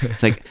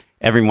 it's like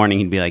every morning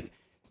he'd be like,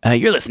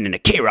 you're listening to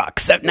K-Rock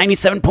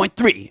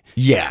 97.3.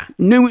 Yeah.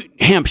 New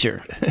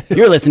Hampshire.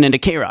 You're listening to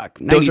K-Rock.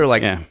 Those are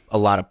like a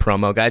lot of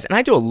promo guys. And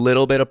I do a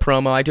little bit of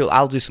promo.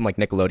 I'll do some like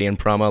Nickelodeon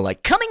promo,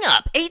 like coming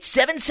up,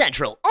 8/7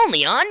 Central,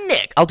 only on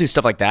Nick. I'll do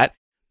stuff like that.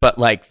 But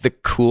like the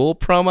cool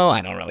promo, I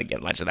don't really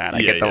get much of that.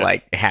 I get the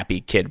like happy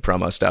kid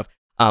promo stuff.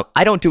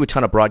 I don't do a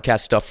ton of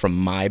broadcast stuff from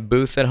my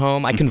booth at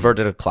home. I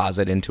converted a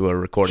closet into a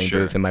recording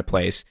booth in my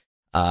place.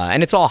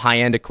 And it's all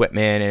high-end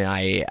equipment, and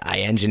I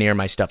engineer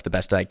my stuff the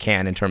best I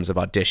can in terms of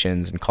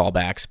auditions and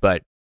callbacks.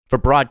 But for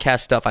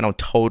broadcast stuff, I don't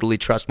totally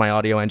trust my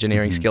audio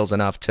engineering skills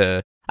enough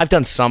to... I've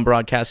done some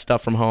broadcast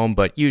stuff from home,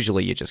 but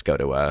usually you just go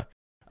to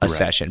a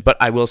session. But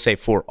I will say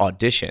for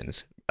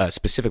auditions,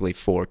 specifically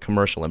for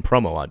commercial and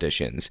promo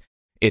auditions,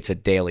 it's a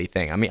daily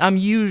thing. I mean, I'm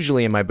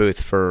usually in my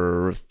booth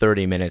for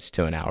 30 minutes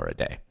to an hour a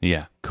day.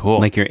 Yeah, cool.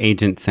 Like your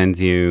agent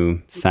sends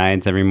you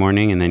sides every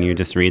morning and then you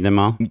just read them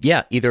all?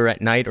 Yeah, either at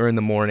night or in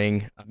the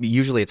morning.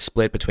 Usually it's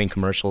split between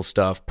commercial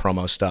stuff,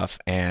 promo stuff,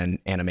 and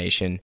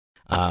animation.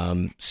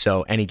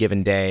 So any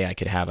given day, I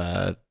could have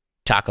a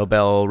Taco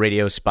Bell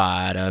radio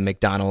spot, a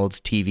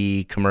McDonald's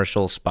TV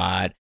commercial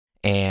spot,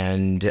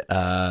 and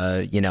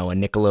a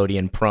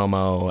Nickelodeon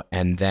promo,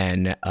 and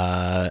then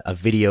a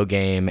video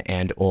game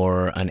and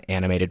or an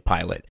animated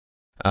pilot.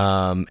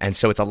 And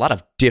so it's a lot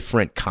of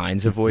different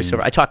kinds of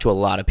voiceover. I talk to a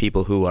lot of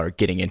people who are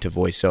getting into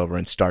voiceover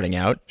and starting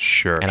out.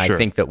 Sure. And I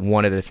think that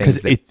one of the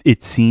things that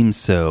it seems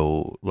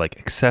so like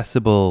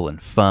accessible and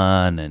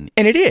fun and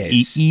it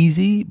is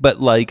easy,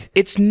 but like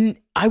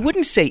I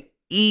wouldn't say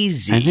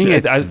easy. I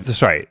think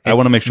I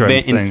want to make sure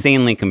I'm saying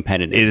insanely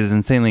competitive. It is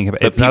insanely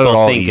competitive. But it's not at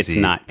all think easy, it's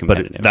not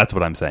competitive. But that's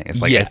what I'm saying.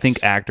 It's like I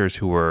think actors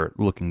who are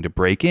looking to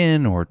break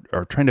in or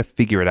trying to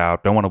figure it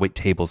out don't want to wait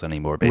tables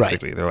anymore.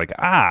 Basically, They're like,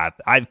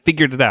 I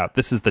figured it out.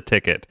 This is the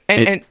ticket.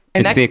 And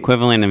it's the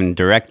equivalent of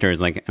directors.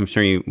 Like I'm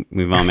sure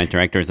we've all met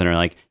directors that are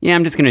like, yeah,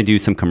 I'm just going to do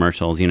some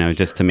commercials,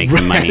 just to make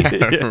some money.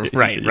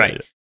 Right.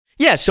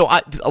 Yeah. So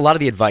a lot of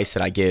the advice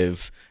that I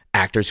give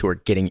actors who are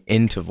getting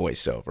into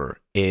voiceover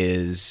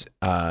is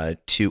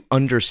to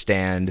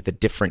understand the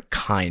different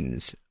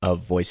kinds of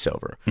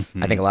voiceover.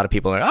 I think a lot of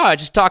people are, I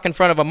just talk in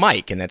front of a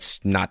mic, and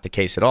that's not the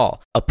case at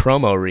all. A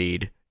promo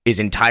read is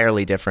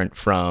entirely different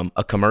from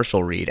a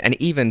commercial read, and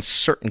even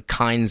certain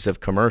kinds of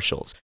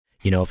commercials.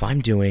 If I'm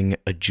doing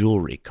a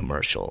jewelry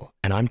commercial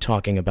and I'm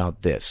talking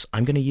about this,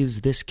 I'm going to use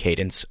this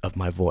cadence of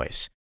my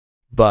voice.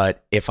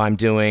 But if I'm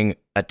doing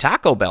a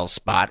Taco Bell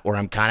spot where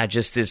I'm kind of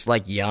just this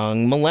like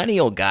young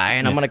millennial guy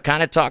and I'm going to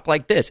kind of talk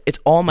like this, it's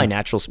all my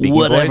natural speaking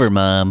voice.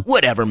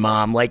 Whatever,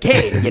 mom. Like,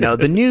 hey,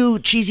 the new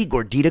cheesy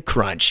gordita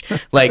crunch.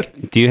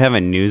 Like, do you have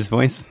a news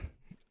voice?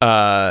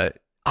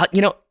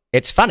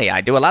 It's funny. I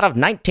do a lot of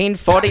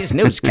 1940s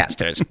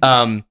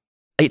newscasters.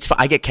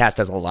 I get cast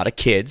as a lot of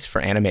kids for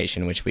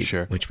animation, which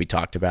we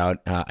talked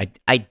about.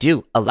 I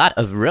do a lot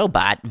of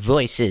robot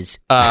voices.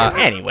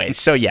 Anyway,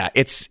 so yeah,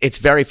 it's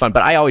very fun.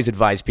 But I always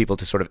advise people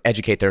to sort of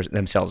educate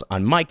themselves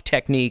on mic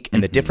technique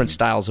and the different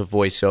styles of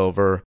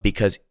voiceover,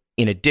 because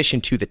in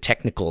addition to the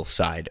technical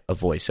side of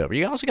voiceover,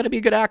 you also got to be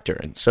a good actor,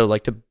 and so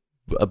like to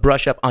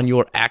brush up on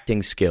your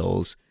acting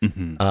skills.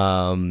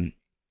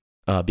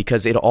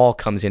 Because it all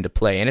comes into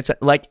play, and it's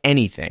like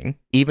anything,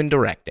 even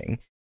directing.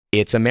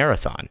 it's a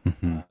marathon.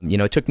 You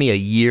know, it took me a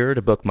year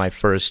to book my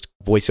first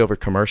voiceover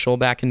commercial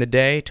back in the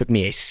day. It took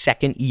me a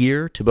second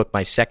year to book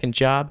my second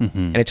job.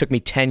 And it took me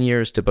 10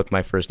 years to book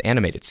my first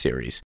animated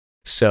series.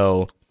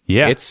 So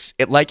it's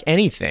like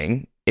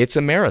anything, it's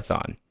a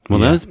marathon. Well,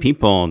 those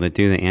people that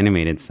do the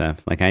animated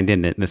stuff, like I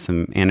did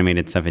some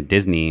animated stuff at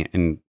Disney,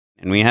 and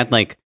we had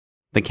like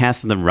the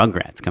cast of the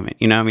Rugrats come in.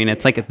 You know, I mean,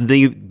 it's like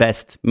the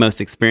best, most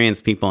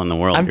experienced people in the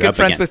world. I'm good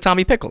friends with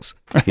Tommy Pickles.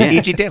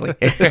 E.G. Daily.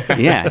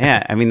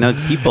 yeah. I mean, those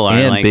people are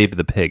and like... Babe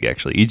the Pig,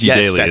 actually. E.G.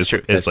 Daily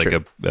is like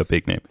a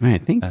big name. I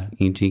think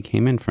E.G.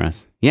 came in for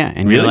us. Yeah,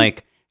 and you're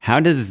like, how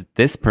does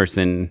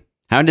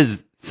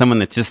someone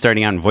that's just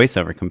starting out in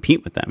voiceover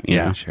compete with them? You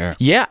know? Sure.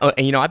 Yeah,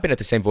 and you know, I've been at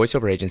the same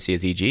voiceover agency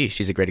as E.G.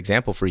 She's a great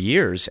example for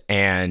years,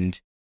 and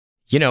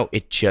you know,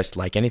 it just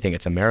like anything,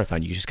 it's a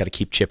marathon. You just got to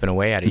keep chipping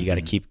away at it. You got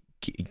to keep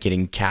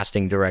getting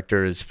casting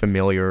directors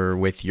familiar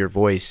with your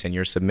voice and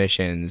your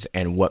submissions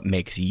and what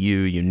makes you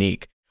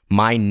unique.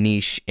 My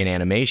niche in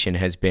animation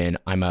has been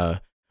I'm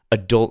a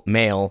adult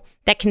male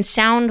that can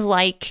sound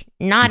like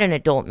not an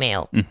adult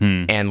male.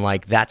 And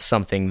like that's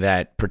something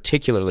that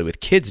particularly with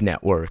kids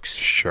networks,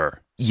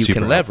 you Super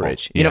can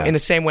leverage. helpful. You know, in the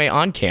same way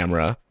on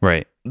camera,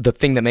 Right. the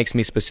thing that makes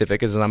me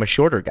specific is I'm a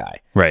shorter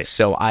guy. Right.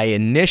 So I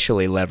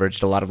initially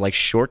leveraged a lot of like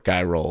short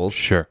guy roles.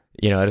 Sure.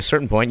 You know, at a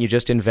certain point, you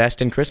just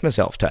invest in Christmas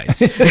elf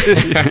tights.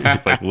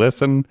 Like,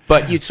 listen.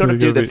 But you sort of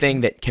do the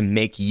thing that can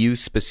make you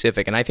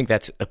specific. And I think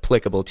that's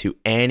applicable to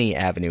any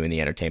avenue in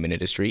the entertainment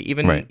industry,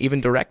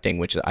 even directing,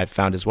 which I've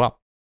found as well.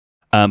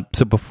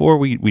 So before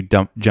we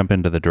jump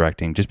into the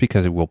directing, just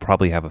because we'll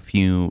probably have a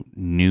few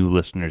new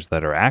listeners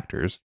that are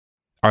actors,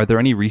 are there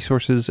any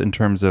resources in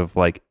terms of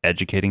like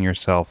educating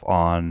yourself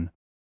on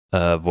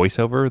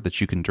voiceover that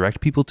you can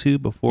direct people to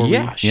before?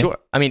 Sure.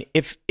 I mean,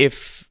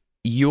 if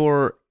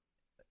you're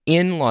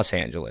in Los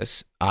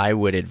Angeles, I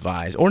would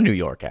advise, or New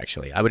York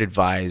actually, I would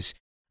advise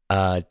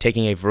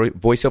taking a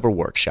voiceover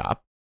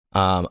workshop.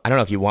 I don't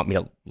know if you want me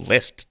to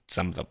list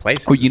some of the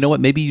places. Oh, you know what?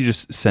 Maybe you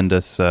just send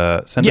us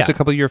a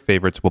couple of your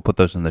favorites. We'll put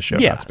those in the show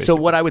notes. So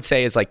what I would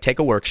say is like take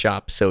a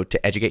workshop. So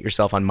to educate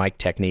yourself on mic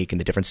technique and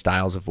the different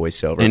styles of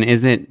voiceover. And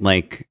is it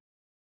like,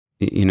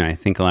 you know, I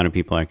think a lot of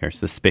people are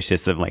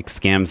suspicious of like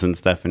scams and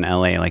stuff in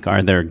LA. Like,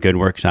 are there good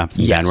workshops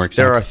and bad workshops?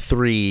 There are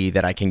 3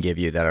 that I can give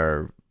you that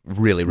are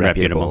really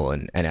reputable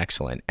and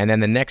excellent. And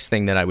then the next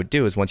thing that I would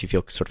do is once you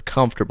feel sort of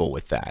comfortable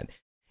with that,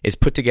 is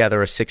put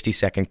together a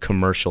 60-second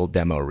commercial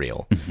demo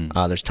reel.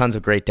 There's tons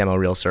of great demo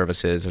reel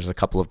services. There's a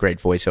couple of great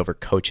voiceover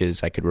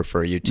coaches I could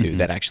refer you to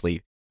that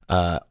actually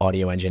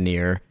audio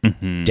engineer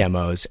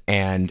demos.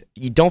 And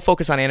you don't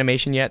focus on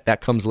animation yet.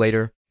 That comes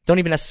later. Don't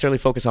even necessarily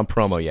focus on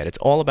promo yet. It's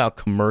all about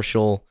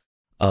commercial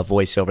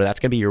voiceover. That's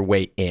going to be your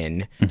way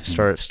in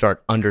to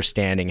start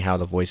understanding how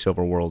the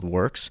voiceover world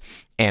works.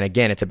 And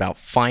again, it's about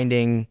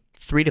finding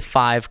 3 to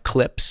 5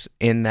 clips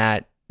in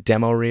that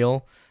demo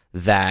reel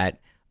that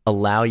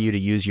allow you to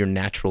use your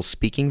natural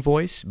speaking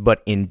voice,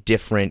 but in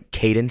different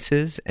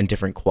cadences and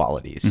different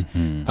qualities.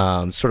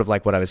 Sort of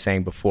like what I was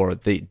saying before,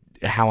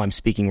 how I'm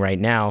speaking right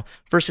now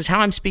versus how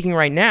I'm speaking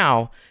right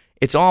now.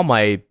 It's all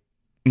my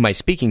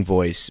speaking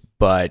voice,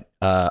 but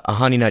a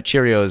Honey Nut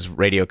Cheerios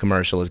radio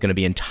commercial is going to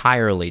be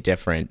entirely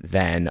different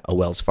than a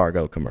Wells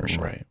Fargo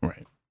commercial. Right.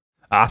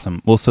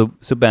 Awesome. Well, so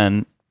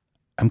Ben,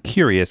 I'm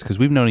curious because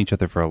we've known each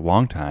other for a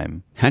long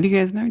time. How do you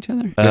guys know each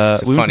other?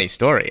 This is a funny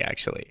story,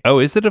 actually. Oh,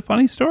 is it a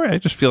funny story? I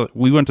just feel like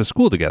we went to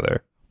school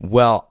together.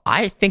 Well,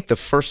 I think the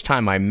first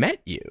time I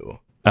met you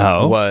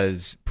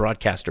was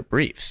Broadcaster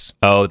Briefs.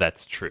 Oh,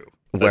 that's true.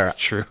 That's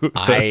true.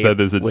 That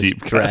is a was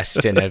deep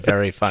dressed in a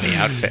very funny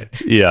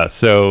outfit. Yeah,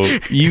 so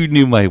you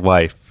knew my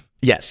wife.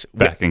 Yes,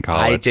 back in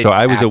college. I so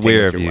I was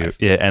aware of you. You.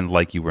 Yeah, and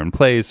like you were in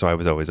plays, so I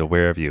was always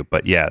aware of you.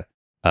 But yeah,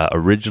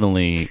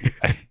 originally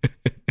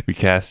we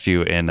cast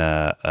you in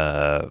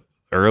a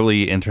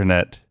early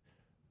internet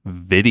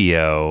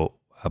video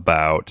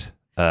about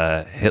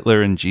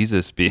Hitler and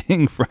Jesus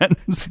being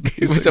friends.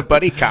 It was a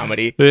buddy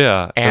comedy.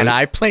 Yeah. And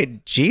I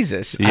played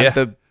Jesus. I'm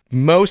the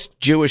most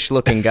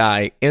Jewish-looking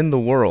guy in the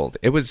world.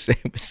 It was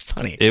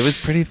funny. It was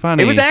pretty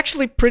funny. It was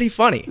actually pretty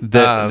funny.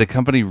 The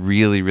company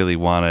really, really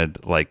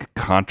wanted like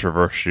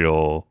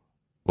controversial,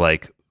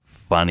 like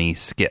funny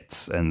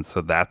skits, and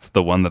so that's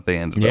the one that they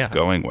ended up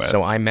going with.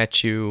 So I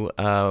met you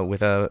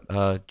with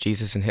a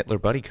Jesus and Hitler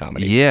buddy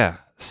comedy. Yeah,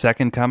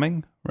 Second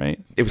Coming, right?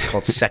 It was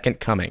called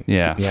Second Coming.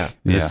 Yeah. It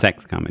was a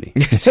sex comedy.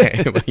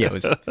 But it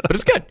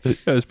was good.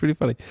 It was pretty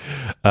funny.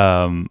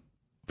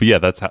 But yeah,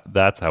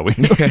 that's how we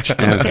know each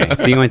other. Okay,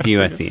 so you went to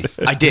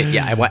USC. I did,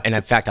 yeah. I went, and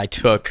in fact, I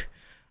took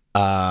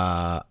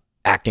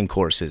acting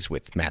courses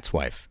with Matt's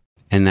wife.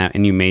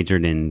 And you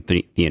majored in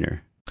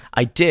theater.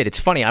 I did. It's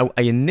funny. I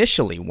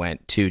initially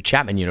went to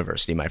Chapman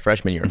University my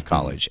freshman year of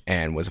college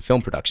and was a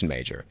film production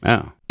major.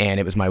 Oh. And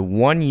it was my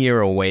 1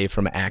 year away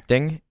from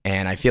acting.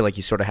 And I feel like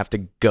you sort of have to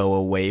go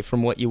away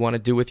from what you want to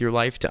do with your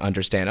life to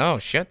understand, oh,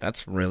 shit,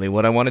 that's really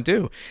what I want to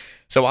do.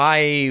 So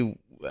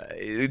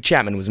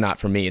Chapman was not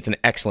for me. It's an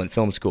excellent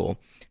film school.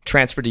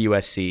 Transferred to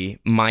USC,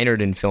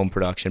 minored in film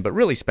production, but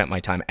really spent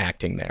my time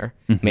acting there,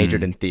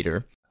 majored in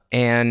theater.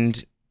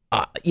 And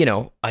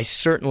I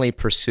certainly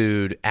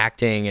pursued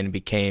acting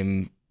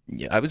and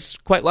I was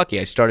quite lucky.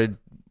 I started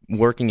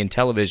working in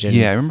television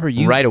Yeah, I remember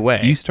you right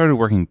away. You started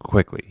working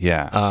quickly,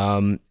 yeah.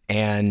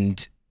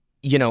 And,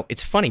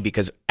 it's funny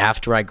because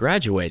after I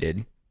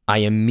graduated, I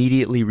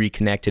immediately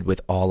reconnected with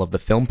all of the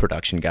film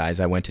production guys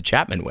I went to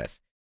Chapman with.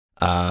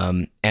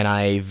 And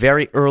I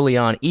very early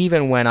on,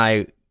 even when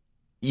I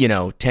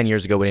 10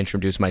 years ago would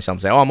introduce myself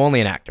and say, oh, I'm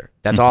only an actor.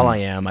 That's all I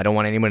am. I don't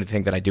want anyone to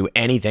think that I do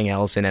anything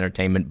else in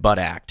entertainment but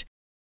act.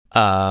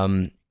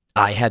 I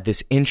had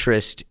this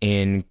interest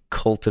in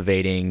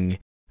cultivating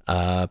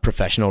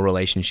professional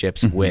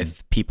relationships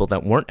with people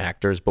that weren't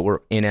actors but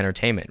were in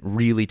entertainment,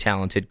 really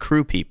talented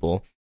crew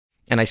people.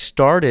 And I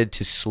started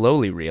to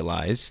slowly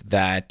realize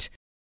that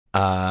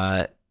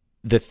the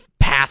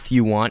path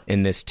you want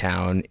in this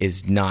town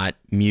is not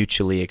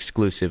mutually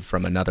exclusive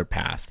from another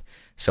path.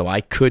 So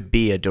I could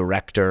be a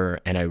director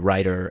and a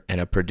writer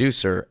and a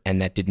producer, and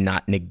that did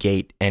not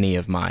negate any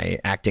of my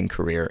acting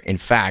career. In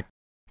fact,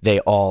 they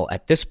all,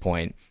 at this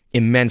point,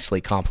 immensely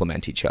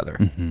complement each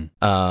other.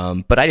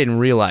 But I didn't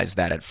realize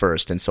that at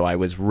first, and so I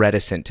was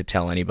reticent to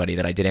tell anybody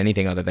that I did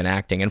anything other than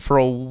acting. And for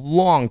a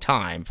long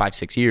time,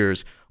 5-6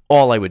 years,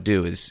 all I would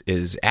do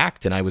is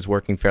act, and I was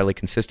working fairly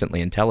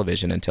consistently in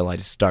television until I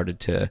just started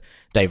to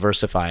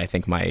diversify, I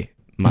think, my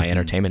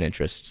entertainment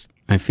interests.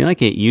 I feel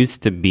like it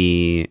used to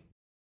be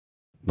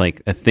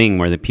like a thing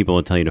where the people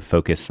would tell you to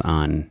focus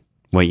on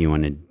what you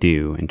want to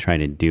do and try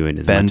to do it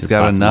as Ben's much as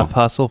got possible. enough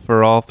hustle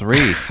for all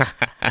three.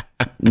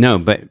 No,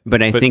 but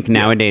I think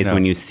nowadays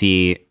when you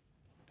see,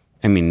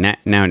 I mean,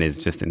 nowadays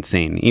it's just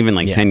insane. Even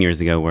 10 years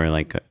ago where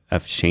like a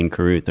Shane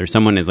Carruth or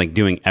someone is like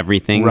doing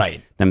everything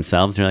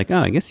themselves, you're like, oh,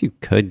 I guess you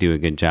could do a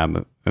good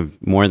job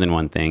of more than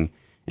one thing.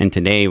 And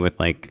today with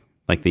like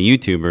the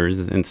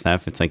YouTubers and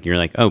stuff, it's like, you're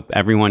like, oh,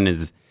 everyone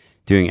is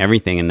doing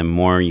everything, and the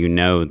more you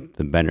know,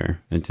 the better.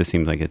 It just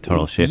seems like a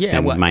total shift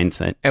in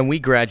mindset. And we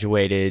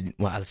graduated,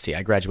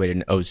 I graduated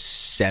in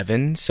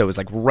 2007, so it was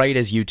like right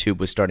as YouTube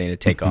was starting to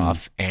take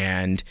off.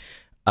 And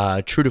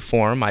true to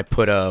form, I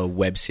put a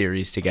web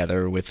series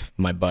together with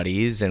my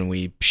buddies, and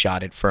we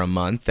shot it for a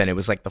month, and it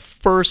was like the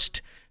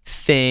first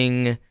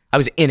thing, I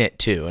was in it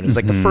too, and it was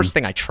like the first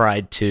thing I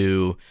tried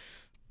to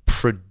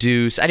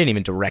produce. I didn't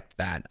even direct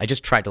that. I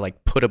just tried to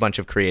like put a bunch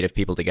of creative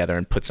people together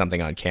and put something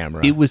on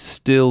camera. It was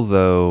still,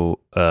 though,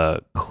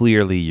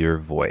 clearly your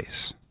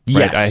voice.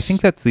 Yes. Right? I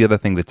think that's the other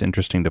thing that's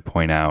interesting to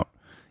point out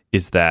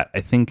is that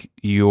I think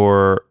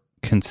you're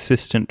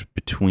consistent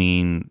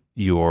between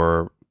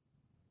your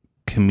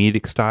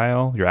comedic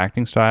style, your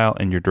acting style,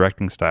 and your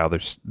directing style.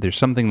 There's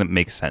something that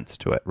makes sense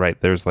to it, right?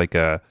 There's like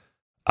a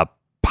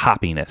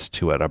poppiness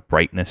to it, a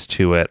brightness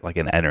to it, like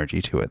an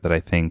energy to it that I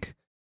think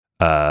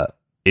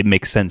it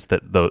makes sense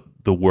that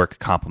the work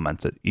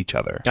complements each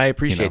other. I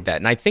appreciate that.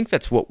 And I think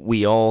that's what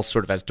we all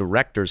sort of as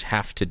directors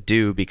have to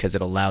do, because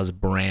it allows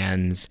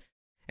brands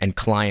and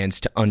clients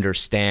to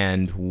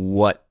understand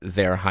what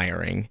they're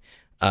hiring.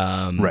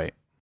 Right.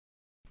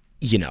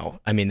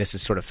 I mean, this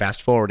is sort of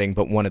fast forwarding,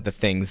 but one of the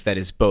things that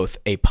is both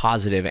a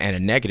positive and a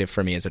negative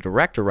for me as a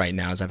director right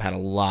now is I've had a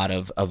lot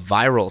of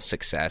viral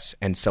success.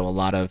 And so a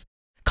lot of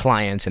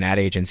clients and ad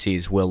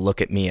agencies will look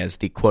at me as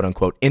the quote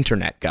unquote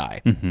internet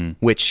guy,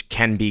 which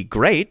can be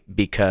great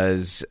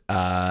because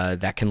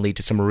that can lead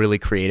to some really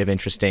creative,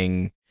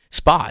 interesting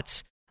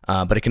spots.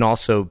 But it can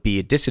also be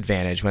a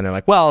disadvantage when they're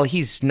like, well,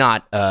 he's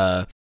not,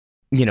 the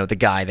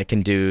guy that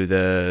can do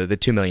the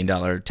 $2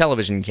 million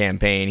television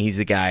campaign. He's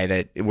the guy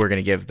that we're going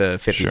to give the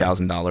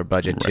 $50,000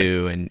 budget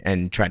to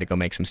and try to go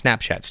make some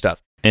Snapchat stuff.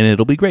 And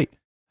it'll be great.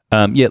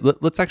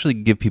 Let's actually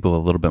give people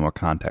a little bit more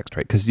context,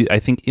 right? Because I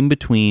think in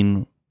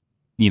between,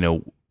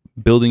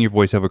 building your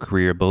voiceover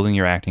career, building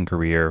your acting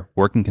career,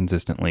 working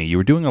consistently, you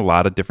were doing a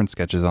lot of different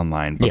sketches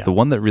online, but the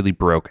one that really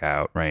broke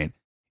out, right,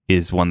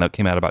 is one that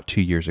came out about 2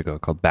 years ago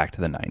called Back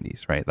to the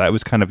 90s, right? That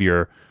was kind of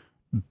your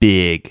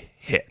big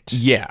hit.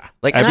 Yeah.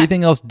 Like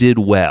everything else did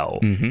well,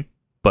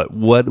 but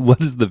what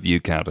is the view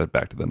count at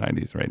Back to the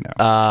 90s right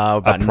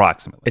now?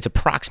 Approximately. It's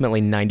approximately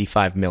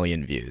 95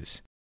 million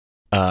views.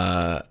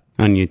 On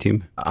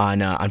YouTube? On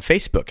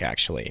Facebook,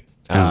 actually.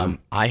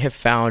 I have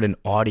found an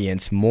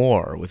audience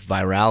more with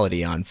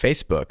virality on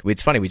Facebook.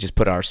 It's funny, we just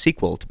put our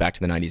sequel to Back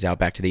to the 90s out,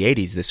 Back to the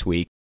 80s this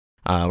week.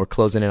 We're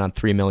closing in on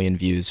 3 million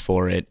views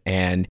for it,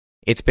 and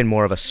it's been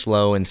more of a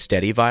slow and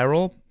steady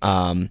viral,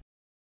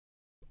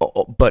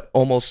 but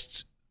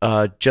almost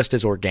just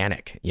as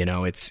organic.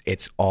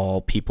 It's all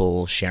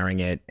people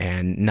sharing it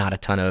and not a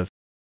ton of...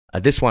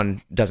 this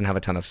one doesn't have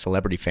a ton of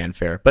celebrity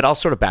fanfare, but I'll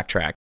sort of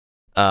backtrack.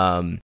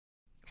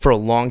 For a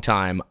long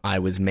time, I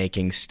was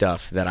making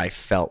stuff that I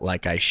felt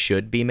like I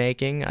should be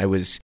making. I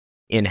was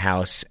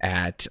in-house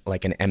at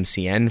like an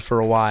MCN for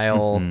a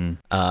while.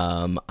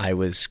 I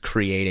was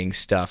creating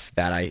stuff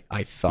that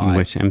I thought...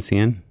 Which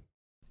MCN?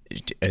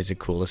 Is it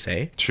cool to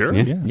say? Sure.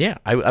 Yeah. Yeah,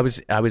 I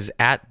was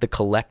at the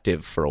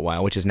Collective for a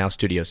while, which is now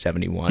Studio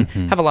 71.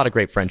 Have a lot of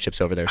great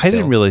friendships over there. I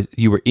didn't realize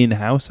you were in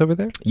house over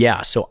there.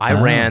 Yeah, so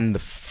I ran the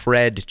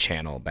Fred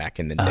channel back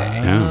in the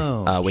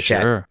day, which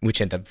sure. at the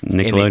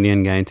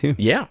Nickelodeon guy too.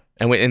 Yeah,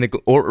 and in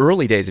the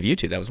early days of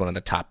YouTube, that was one of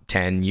the top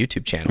 10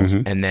 YouTube channels.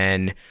 And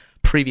then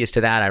previous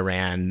to that, I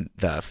ran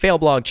the Fail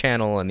Blog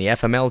channel and the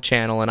FML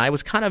channel, and I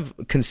was kind of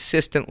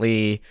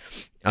consistently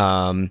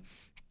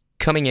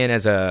coming in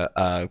as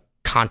a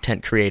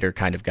content creator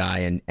kind of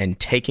guy and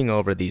taking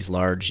over these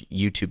large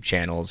YouTube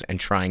channels and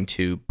trying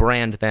to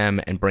brand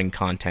them and bring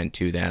content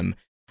to them.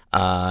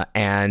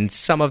 And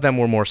some of them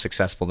were more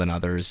successful than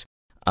others.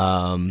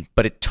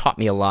 But it taught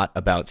me a lot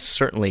about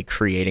certainly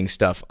creating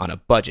stuff on a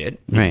budget.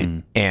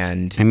 Right.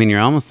 And I mean, you're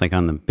almost like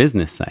on the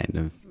business side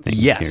of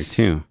things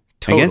here too.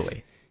 Totally. I guess,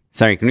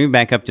 sorry, can we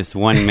back up just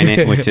 1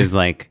 minute, which is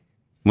like,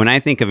 when I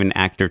think of an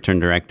actor turned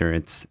director,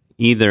 it's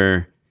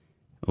either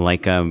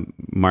like a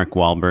Mark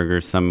Wahlberg or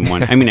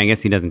someone. I mean, I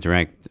guess he doesn't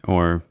direct,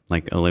 or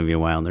like Olivia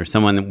Wilde or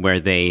someone where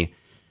they've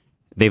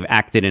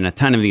acted in a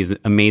ton of these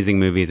amazing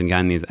movies and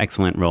gotten these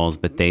excellent roles,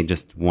 but they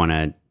just want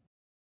to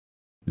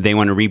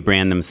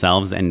rebrand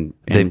themselves and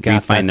They've got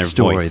refine that their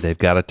story voice. they've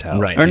got to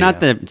tell. Right. Or not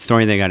the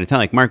story they got to tell.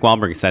 Like Mark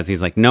Wahlberg says,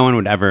 he's like, no one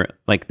would ever,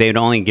 like, they'd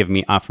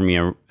only offer me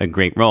a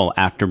great role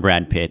after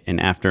Brad Pitt and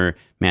after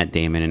Matt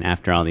Damon and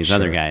after all these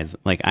other guys.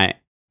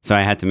 So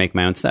I had to make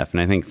my own stuff.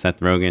 And I think Seth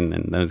Rogen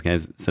and those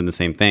guys said the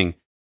same thing.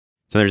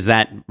 So there's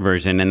that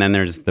version. And then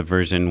there's the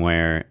version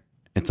where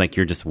it's like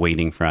you're just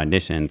waiting for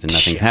auditions and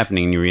nothing's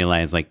happening. And you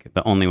realize like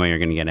the only way you're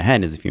going to get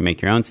ahead is if you make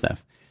your own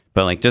stuff.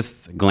 But like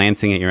just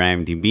glancing at your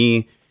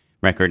IMDb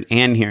record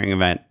and hearing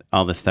about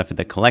all the stuff at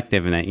the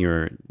Collective and that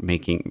you're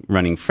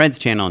running Fred's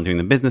channel and doing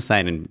the business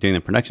side and doing the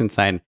production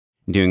side,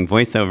 doing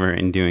voiceover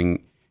and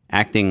doing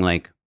acting,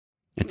 like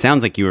it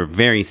sounds like you were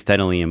very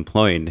steadily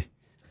employed.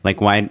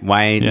 Like why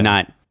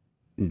not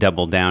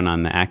double down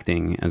on the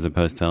acting as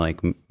opposed to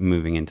like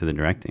moving into the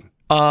directing?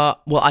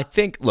 Well, I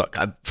think, look,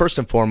 first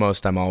and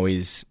foremost, I'm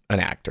always an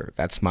actor.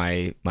 That's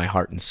my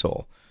heart and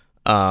soul.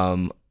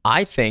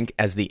 I think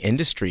as the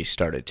industry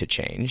started to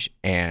change,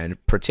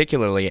 and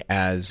particularly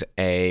as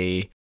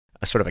a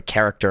sort of a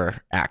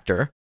character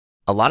actor,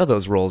 a lot of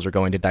those roles are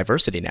going to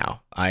diversity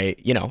now.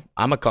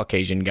 I'm a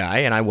Caucasian guy,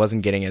 and I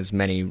wasn't getting as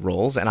many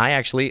roles, and I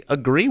actually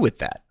agree with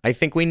that. I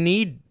think we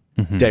need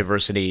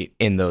diversity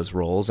in those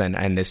roles,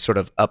 and this sort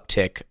of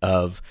uptick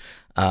of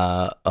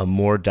a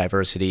more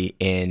diversity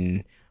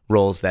in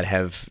roles that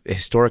have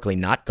historically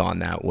not gone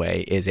that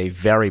way is a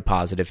very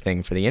positive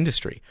thing for the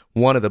industry.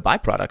 One of the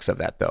byproducts of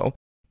that, though,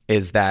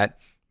 is that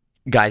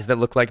guys that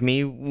look like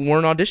me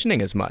weren't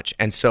auditioning as much.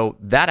 And so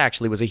that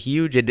actually was a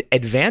huge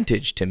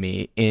advantage to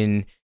me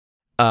in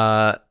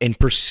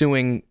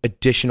pursuing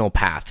additional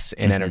paths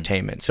in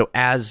entertainment. So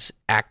as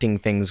acting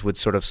things would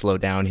sort of slow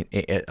down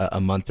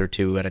a month or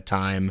two at a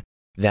time,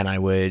 then I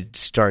would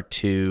start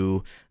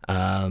to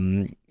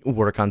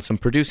work on some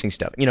producing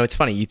stuff. You know, it's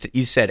funny,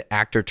 you said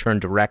actor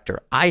turned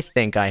director. I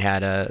think I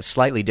had a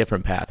slightly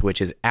different path,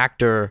 which is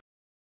actor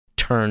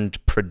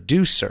turned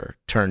producer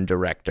turned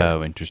director.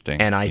 Oh, interesting.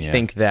 And I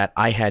think that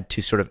I had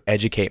to sort of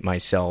educate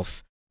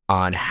myself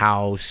on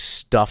how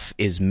stuff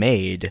is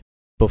made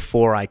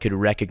before I could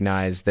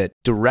recognize that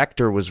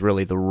director was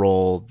really the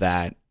role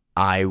that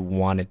I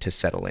wanted to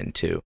settle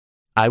into.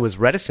 I was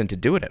reticent to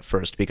do it at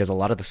first because a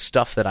lot of the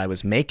stuff that I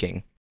was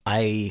making,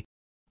 I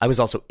was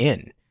also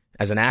in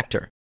as an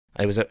actor.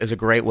 It was a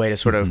great way to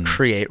sort of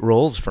create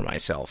roles for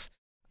myself.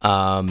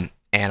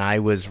 And I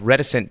was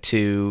reticent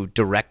to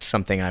direct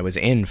something I was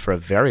in for a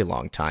very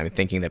long time,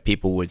 thinking that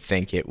people would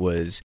think it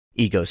was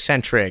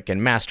egocentric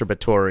and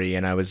masturbatory.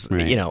 And I was,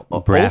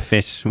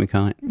 braffish, we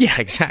call it. Yeah,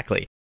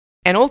 exactly.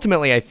 And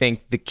ultimately, I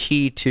think the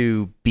key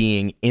to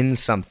being in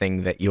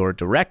something that you're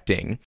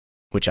directing,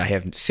 which I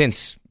have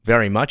since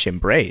very much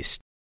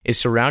embraced, is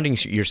surrounding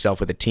yourself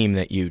with a team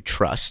that you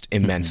trust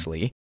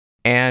immensely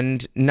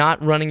and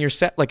not running your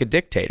set like a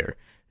dictator.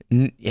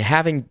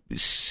 Having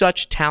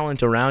such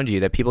talent around you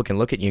that people can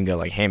look at you and go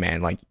like, hey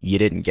man, like you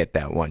didn't get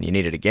that one, you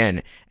need it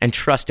again, and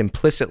trust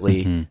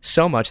implicitly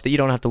so much that you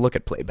don't have to look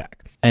at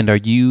playback. And are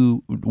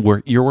you're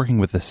working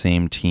with the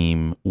same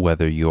team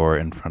whether you're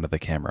in front of the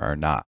camera or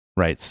not,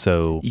 right?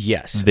 So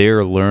yes,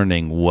 they're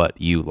learning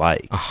what you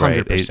like. 100%.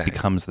 Right? It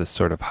becomes this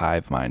sort of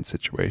hive mind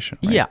situation.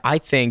 Right? Yeah, I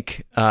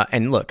think,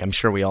 and look, I'm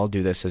sure we all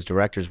do this as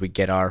directors. We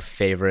get our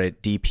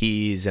favorite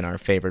DPs and our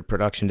favorite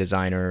production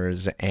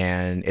designers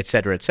and et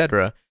cetera, et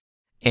cetera.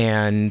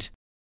 And,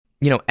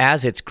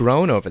 as it's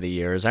grown over the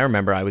years, I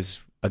remember I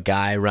was a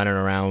guy running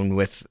around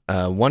with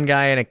one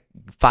guy and a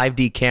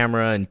 5D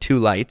camera and 2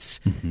 lights.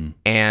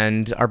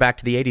 And our Back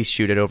to the 80s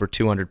shoot had over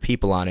 200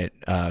 people on it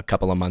a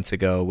couple of months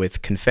ago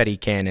with confetti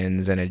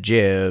cannons and a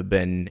jib.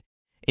 And,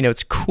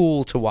 it's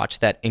cool to watch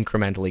that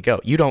incrementally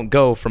go. You don't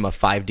go from a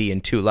 5D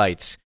and 2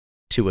 lights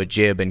to a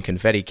jib and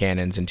confetti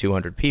cannons and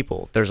 200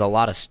 people. There's a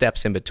lot of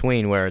steps in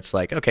between where it's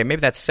like, okay,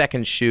 maybe that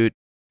second shoot,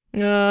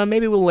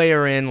 maybe we'll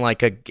layer in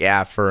like a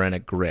gaffer and a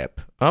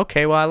grip.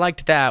 Okay, well, I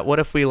liked that. What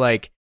if we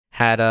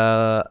had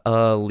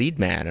a lead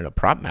man and a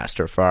prop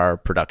master for our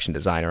production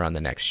designer on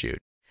the next shoot.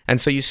 And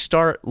so you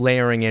start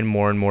layering in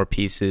more and more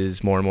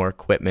pieces, more and more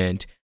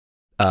equipment,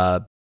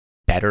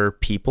 better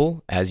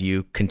people as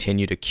you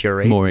continue to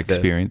curate. More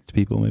experienced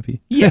people,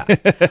 maybe. Yeah.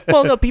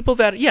 Well, no, people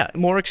that,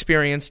 more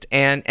experienced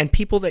and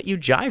people that you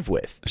jive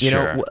with. You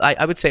know,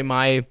 I would say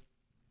my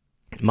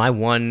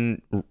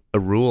one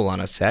rule on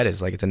a set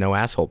is like, it's a no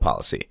asshole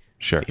policy.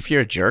 Sure. If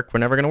you're a jerk, we're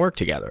never going to work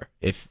together.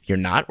 If you're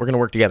not, we're going to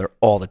work together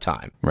all the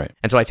time. Right.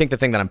 And so I think the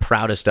thing that I'm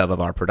proudest of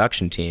our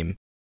production team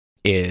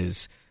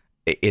is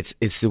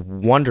it's a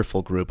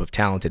wonderful group of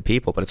talented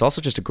people, but it's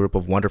also just a group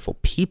of wonderful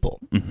people.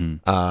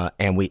 Mm-hmm.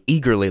 And we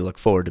eagerly look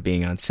forward to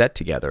being on set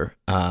together.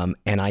 And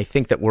I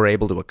think that we're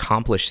able to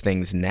accomplish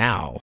things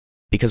now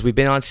because we've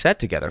been on set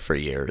together for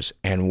years,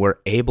 and we're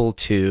able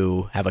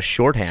to have a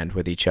shorthand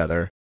with each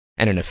other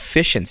and an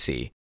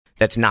efficiency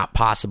that's not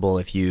possible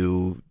if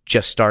you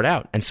just start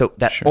out. And so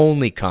that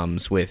only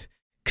comes with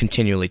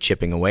continually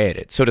chipping away at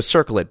it. So to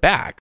circle it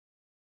back,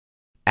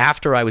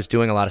 after I was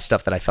doing a lot of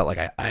stuff that I felt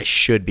like I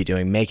should be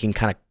doing, making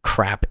kind of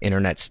crap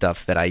internet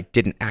stuff that I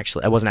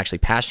wasn't actually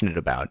passionate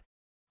about,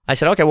 I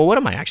said, okay, well, what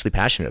am I actually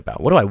passionate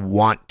about? What do I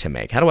want to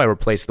make? How do I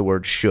replace the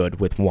word should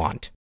with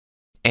want?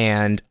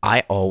 And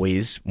I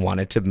always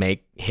wanted to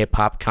make hip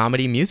hop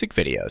comedy music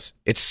videos.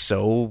 It's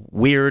so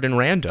weird and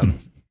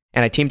random.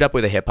 And I teamed up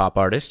with a hip hop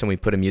artist, and we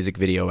put a music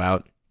video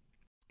out.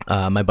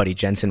 My buddy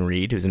Jensen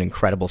Reed, who's an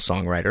incredible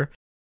songwriter,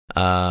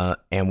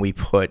 and we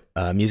put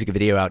a music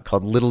video out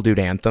called Little Dude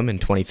Anthem in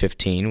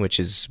 2015, which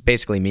is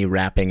basically me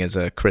rapping as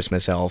a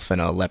Christmas elf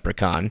and a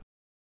leprechaun.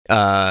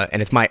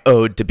 And it's my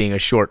ode to being a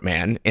short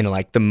man in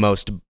like the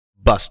most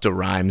Busta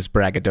Rhymes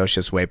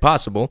braggadocious way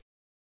possible.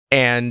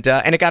 And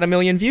it got 1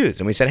 million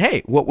views. And we said,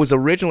 hey, what was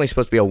originally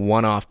supposed to be a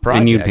one-off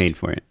project. And you paid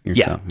for it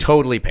yourself. Yeah,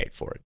 totally paid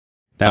for it.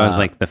 That was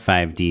like the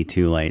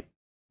 5D2 light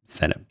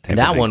setup.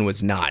 That one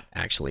was not,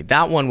 actually.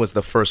 That one was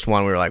the first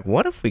one we were like,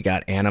 what if we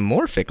got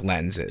anamorphic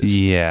lenses?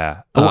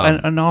 Yeah.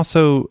 And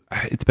also,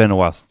 it's been a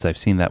while since I've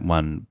seen that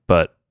one,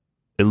 but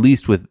at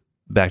least with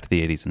back to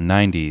the 80s and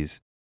 90s,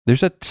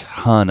 there's a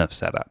ton of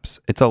setups.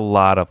 It's a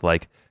lot of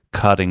like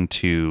cutting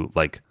to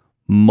like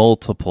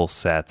multiple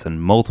sets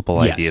and multiple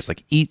ideas.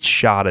 Like each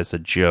shot is a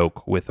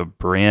joke with a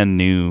brand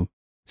new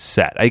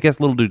set. I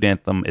guess Little Dude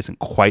Anthem isn't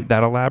quite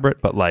that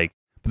elaborate, but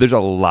there's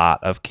a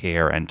lot of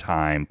care and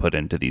time put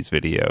into these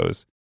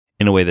videos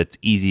in a way that's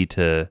easy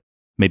to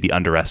maybe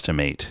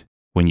underestimate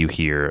when you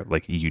hear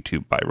like a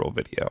YouTube viral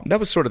video. That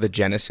was sort of the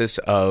genesis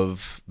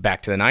of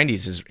Back to the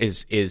 90s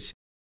is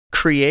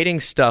creating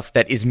stuff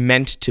that is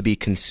meant to be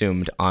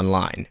consumed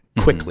online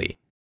quickly.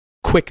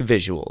 Quick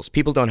visuals.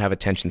 People don't have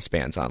attention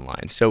spans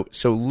online. So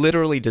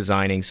literally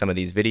designing some of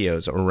these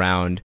videos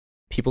around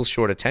people's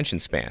short attention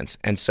spans.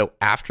 And so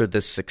after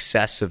the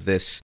success of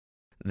this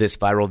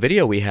viral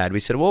video we had, we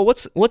said, well,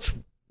 what's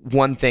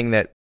one thing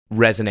that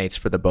resonates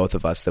for the both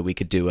of us that we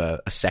could do a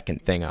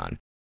second thing on?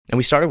 And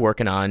we started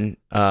working on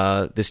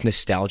this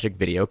nostalgic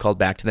video called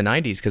Back to the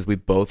 90s because we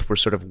both were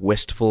sort of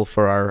wistful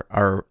for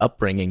our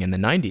upbringing in the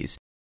 90s.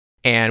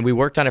 And we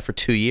worked on it for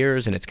 2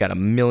 years, and it's got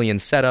 1 million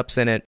setups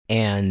in it.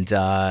 And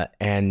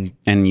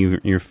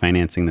you're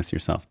financing this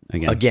yourself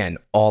again? Again,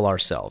 all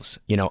ourselves.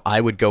 You know, I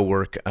would go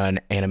work an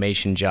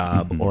animation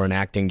job or an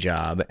acting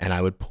job, and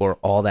I would pour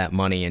all that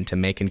money into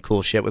making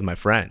cool shit with my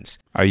friends.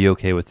 Are you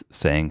okay with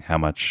saying how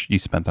much you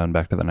spent on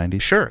Back to the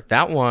 90s? Sure.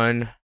 That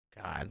one,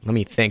 God, let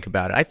me think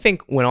about it. I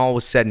think when all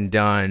was said and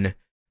done,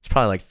 it's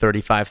probably like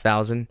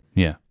 $35,000.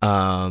 Yeah.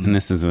 And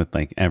this is with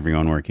like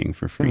everyone working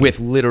for free. With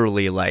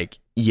literally like,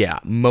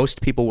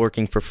 most people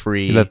working for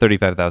free. That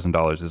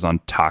 $35,000 is on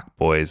Talk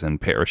Boys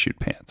and parachute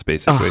pants,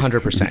 basically.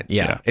 100%.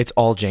 Yeah. It's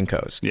all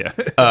Jinkos.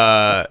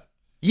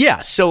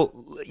 Yeah.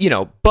 So,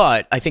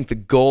 but I think the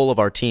goal of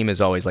our team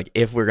is always like,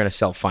 if we're going to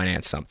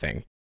self-finance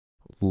something,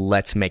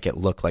 let's make it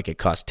look like it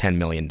cost $10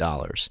 million.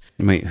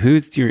 Wait, who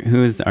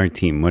is our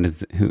team?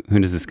 Who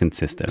does this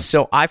consist of?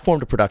 So I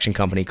formed a production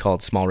company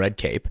called Small Red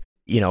Cape.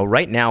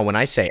 Right now, when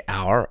I say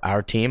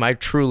our team, I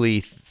truly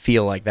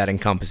feel like that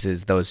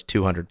encompasses those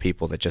 200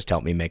 people that just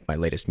helped me make my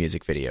latest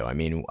music video. I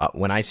mean,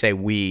 when I say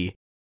we,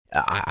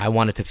 I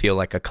want it to feel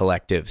like a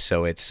collective.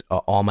 So it's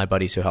all my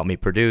buddies who helped me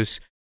produce,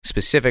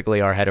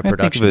 specifically our head of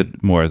production. I think of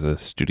it more as a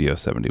Studio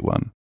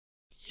 71.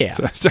 Yeah,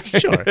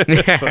 sure.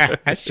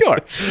 Sure.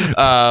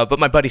 But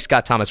my buddy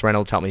Scott Thomas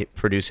Reynolds helped me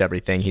produce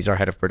everything. He's our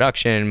head of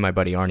production. My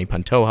buddy Arnie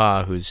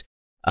Pantoja, who's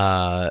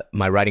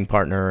my writing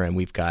partner, and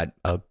we've got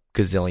a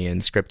gazillion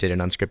scripted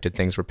and unscripted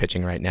things we're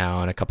pitching right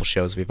now and a couple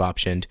shows we've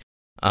optioned.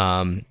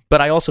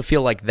 But I also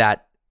feel like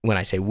that when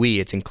I say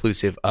we, it's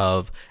inclusive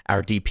of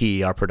our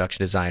DP, our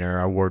production designer,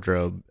 our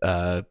wardrobe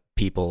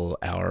people,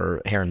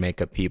 our hair and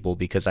makeup people,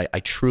 because I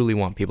truly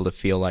want people to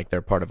feel like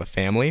they're part of a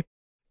family.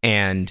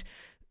 And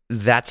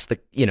that's the,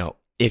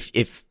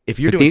 if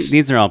you're doing...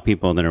 These are all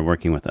people that are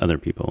working with other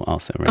people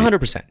also, right?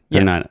 100%.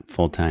 They're not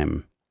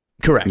full-time.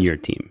 Correct. Your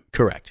team.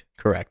 Correct.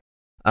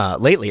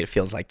 Lately, it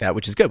feels like that,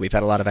 which is good. We've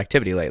had a lot of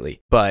activity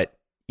lately. But,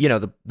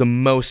 the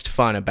most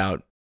fun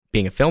about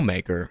being a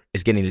filmmaker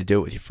is getting to do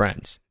it with your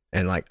friends.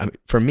 And like,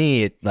 for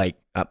me,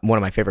 one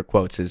of my favorite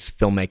quotes is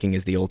filmmaking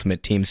is the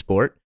ultimate team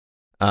sport.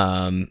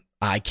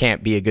 I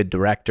can't be a good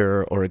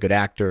director or a good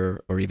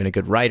actor or even a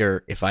good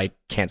writer if I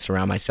can't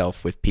surround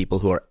myself with people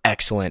who are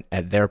excellent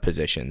at their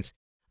positions.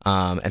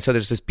 And so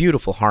there's this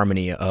beautiful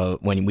harmony of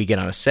when we get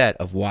on a set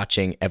of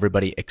watching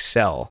everybody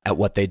excel at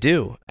what they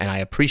do. And I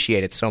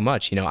appreciate it so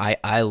much.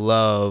 I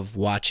love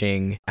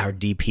watching our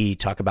DP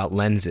talk about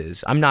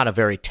lenses. I'm not a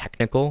very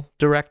technical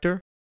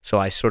director, so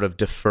I sort of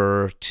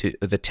defer to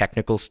the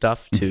technical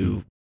stuff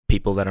to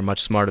people that are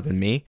much smarter than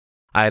me.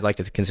 I'd like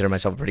to consider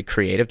myself a pretty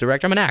creative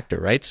director. I'm an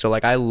actor, right? So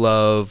like I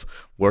love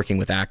working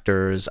with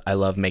actors. I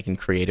love making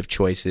creative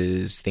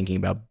choices, thinking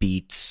about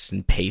beats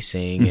and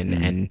pacing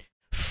and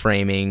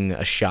framing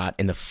a shot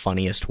in the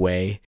funniest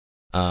way.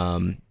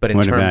 But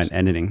what about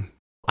editing?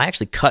 I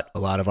actually cut a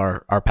lot of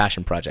our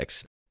passion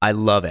projects. I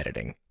love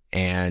editing.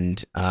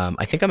 And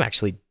I think I'm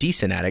actually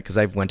decent at it because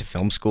I've went to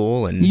film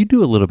school. And you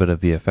do a little bit of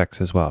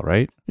VFX as well,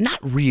 right? Not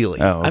really.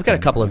 Oh, okay. I've got a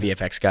couple of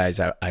VFX guys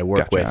I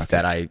work with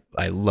that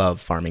I love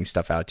farming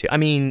stuff out to. I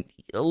mean,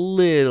 a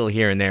little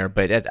here and there,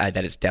 but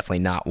that is definitely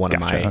not one of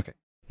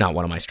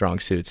my strong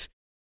suits.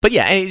 But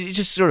yeah, and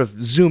just sort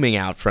of zooming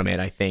out from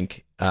it, I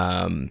think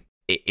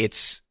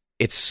it's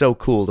so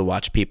cool to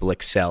watch people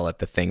excel at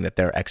the thing that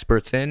they're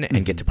experts in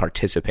and get to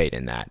participate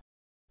in that.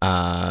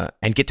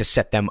 And get to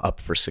set them up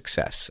for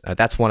success.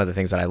 That's one of the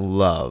things that I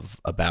love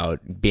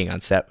about being on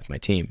set with my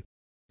team.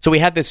 So we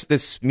had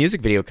this music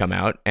video come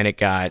out, and it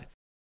got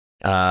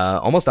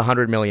almost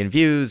 100 million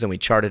views, and we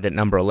charted at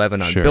number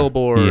 11 on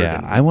Billboard. Yeah,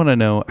 I want to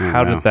know,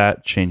 how did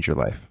that change your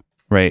life,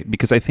 right?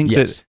 Because I think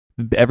that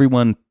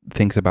everyone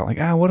thinks about like,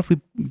 what if we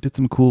did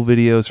some cool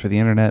videos for the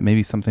internet?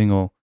 Maybe something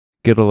will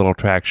get a little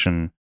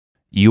traction.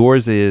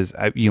 Yours is,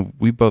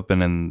 we've both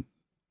been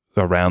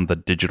around the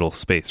digital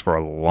space for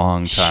a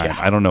long time. Yeah.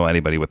 I don't know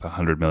anybody with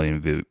 100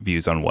 million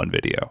views on one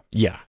video.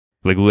 Yeah.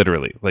 Like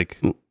literally.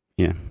 Like,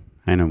 yeah.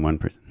 I know one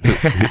person.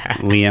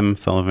 Liam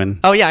Sullivan.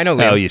 Oh yeah, I know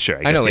Liam. Oh yeah,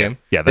 sure. I know Liam.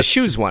 Yeah. The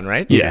shoes one,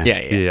 right?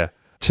 Yeah.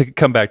 To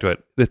come back to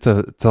it, it's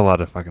a lot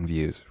of fucking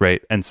views,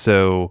 right? And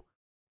so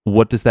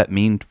what does that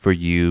mean for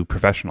you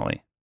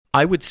professionally?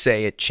 I would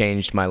say it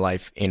changed my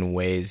life in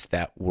ways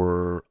that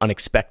were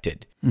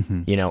unexpected.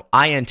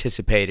 I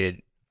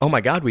anticipated, oh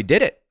my God, we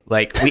did it.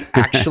 Like, we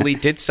actually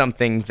did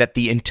something that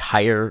the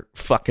entire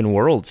fucking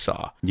world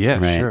saw. Yeah,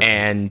 right. Sure.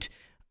 And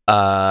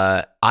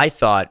I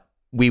thought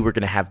we were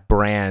going to have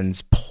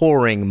brands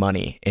pouring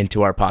money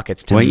into our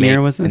pockets to What make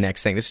year was this? The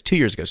next thing. This is 2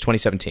 years ago. It's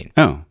 2017.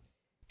 Oh.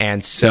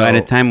 And so at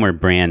a time where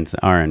brands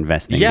are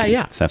investing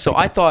in stuff So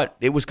like I thought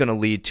it was going to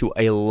lead to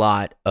a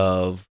lot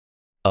of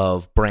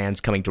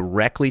brands coming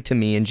directly to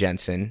me and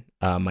Jensen,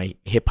 my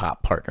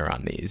hip-hop partner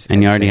on these.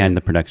 And you already had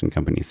the production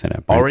company set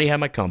up, right? Already had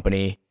my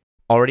company.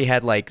 Already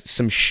had like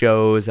some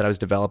shows that I was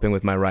developing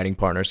with my writing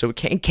partner. So it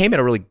came at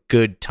a really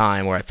good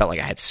time where I felt like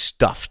I had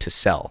stuff to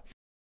sell.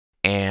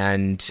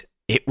 And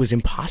it was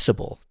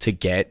impossible to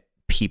get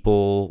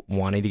people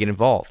wanting to get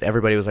involved.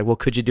 Everybody was like, well,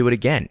 could you do it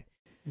again?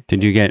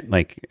 Did you get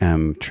like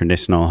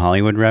traditional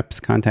Hollywood reps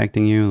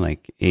contacting you,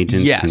 like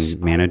agents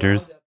and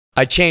managers?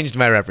 I changed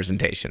my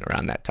representation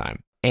around that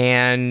time.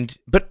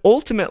 But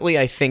ultimately,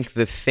 I think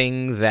the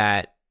thing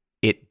that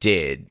it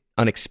did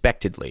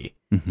unexpectedly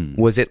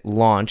was it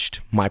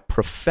launched my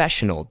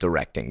professional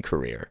directing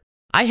career.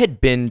 I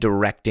had been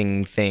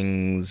directing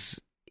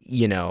things,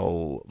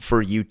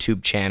 for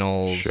YouTube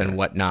channels and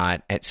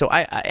whatnot. And so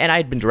I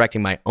had been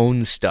directing my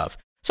own stuff.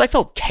 So I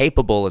felt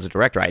capable as a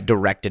director. I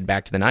directed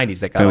back to the 90s.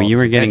 That got all you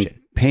this were attention. getting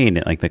paid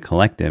at like the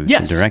collective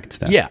to direct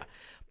stuff. Yeah.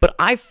 But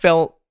I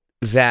felt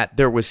that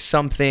there was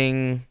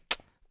something,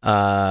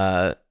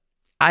 I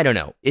don't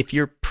know. If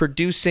you're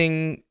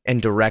producing and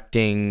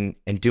directing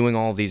and doing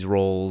all these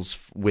roles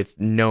with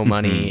no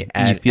money,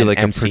 you feel like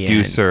MCN, a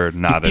producer,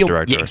 not a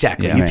director. Yeah,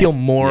 exactly. Yeah. You feel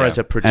more as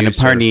a producer. At a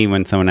party,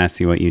 when someone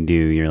asks you what you do,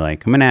 you're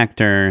like, I'm an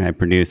actor, I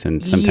produce,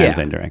 and sometimes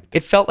I direct.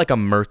 It felt like a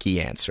murky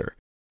answer.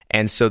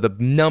 And so the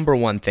number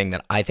one thing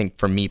that I think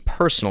for me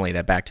personally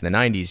that Back to the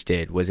 90s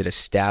did was it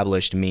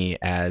established me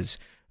as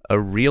a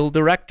real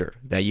director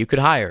that you could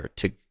hire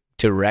to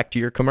direct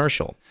your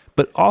commercial.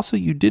 But also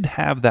you did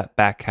have that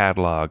back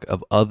catalog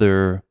of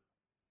other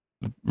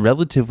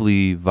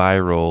relatively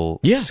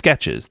viral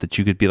sketches that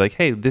you could be like,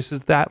 hey, this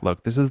is that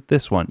look, this is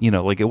this one.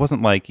 Like it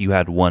wasn't like you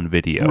had one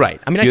video. Right.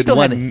 I mean, you I still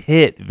had had one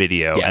hit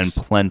video and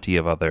plenty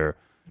of other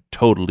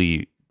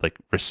totally like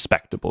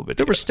respectable videos.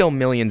 There were still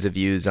millions of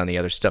views on the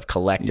other stuff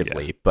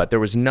collectively, but there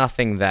was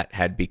nothing that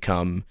had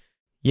become,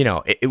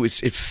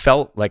 it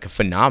felt like a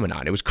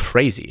phenomenon. It was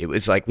crazy. It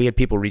was like we had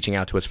people reaching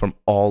out to us from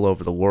all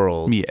over the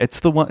world. Yeah,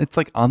 it's the one. It's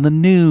like on the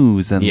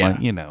news and Yeah,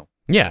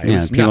 it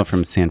was people nuts.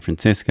 from San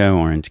Francisco,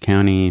 Orange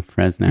County,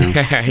 Fresno.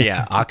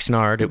 Yeah,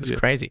 Oxnard. It was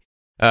crazy.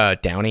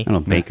 Downey. Little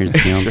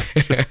Bakersfield.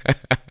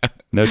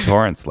 No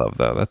Torrance love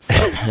though.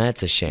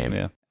 That's a shame.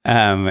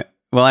 Yeah.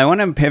 Well, I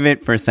want to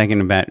pivot for a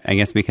second about, I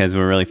guess, because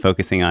we're really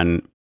focusing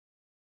on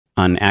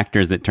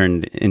actors that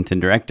turned into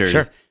directors.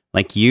 Sure.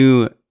 Like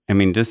you, I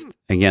mean, just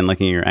again,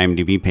 looking at your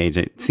IMDb page,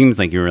 it seems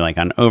like you were like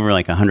on over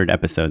like 100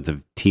 episodes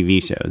of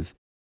TV shows.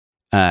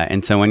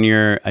 And so when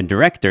you're a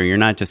director, you're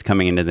not just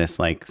coming into this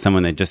like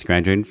someone that just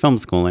graduated film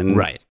school in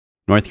Right.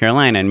 North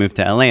Carolina and moved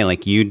to LA.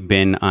 Like you'd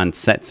been on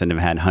sets that have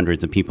had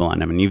hundreds of people on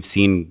them, and you've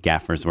seen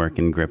gaffers work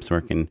and grips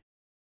work and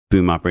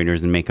boom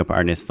operators and makeup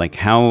artists. Like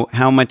how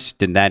much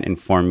did that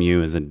inform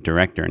you as a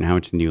director, and how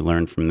much did you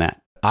learn from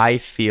that? I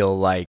feel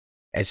like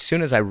as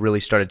soon as I really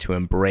started to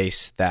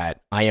embrace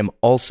that I am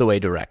also a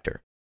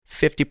director,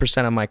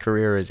 50% of my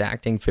career is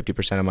acting,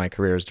 50% of my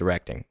career is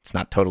directing. It's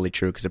not totally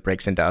true because it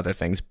breaks into other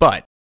things,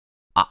 but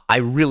I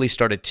really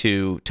started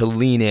to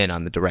lean in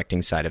on the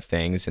directing side of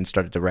things and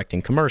started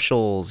directing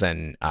commercials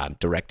and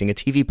directing a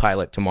TV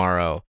pilot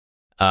tomorrow.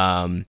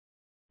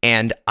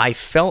 And I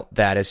felt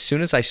that as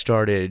soon as I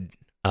started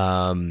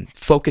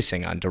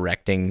focusing on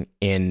directing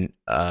in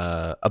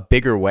a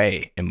bigger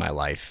way in my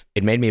life,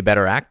 it made me a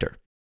better actor.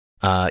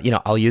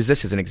 I'll use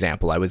this as an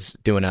example. I was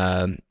doing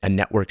a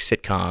network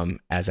sitcom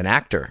as an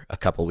actor a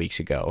couple weeks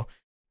ago,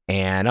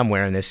 and I'm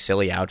wearing this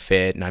silly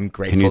outfit, and I'm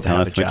grateful Can you to tell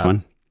have us a job. which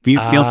one?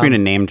 Feel free to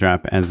name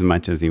drop as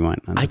much as you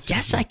want. I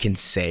guess I can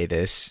say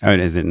this. Oh,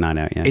 is it not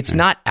out yet? It's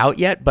not out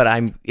yet, but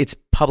it's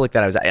public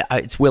that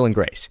it's Will and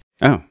Grace.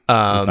 Oh,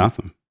 that's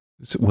awesome.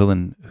 So Will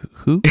and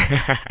who?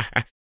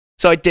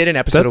 So I did an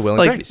episode of Will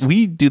and Grace.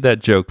 We do that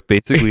joke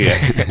basically.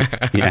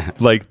 Yeah.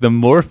 Like the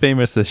more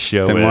famous a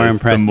show The is, more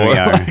impressed we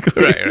are.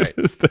 likely Right. it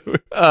is that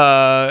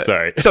we're-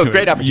 Sorry. So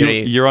great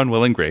opportunity. You're on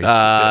Will and Grace.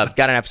 Got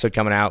an episode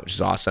coming out, which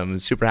is awesome.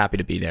 Super happy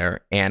to be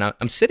there. And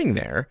I'm sitting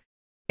there,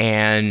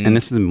 and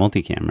this is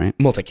multicam, right?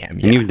 multicam.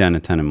 Yeah. And you've done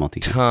a ton of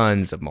multicam.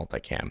 Tons of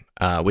multicam,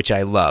 which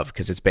I love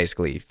because it's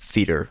basically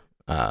theater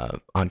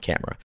on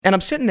camera. And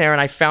I'm sitting there,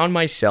 and I found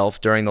myself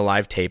during the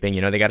live taping.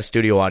 They got a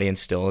studio audience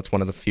still. It's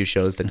one of the few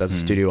shows that does a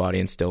studio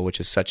audience still,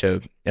 which is such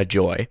a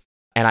joy.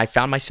 And I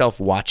found myself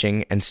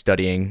watching and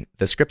studying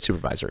the script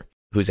supervisor,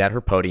 who's at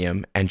her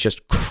podium and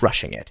just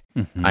crushing it.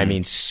 I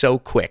mean, so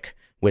quick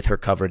with her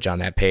coverage on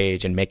that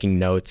page and making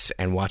notes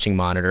and watching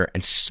monitor,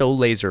 and so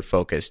laser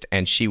focused.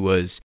 And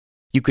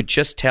you could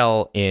just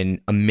tell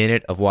in a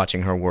minute of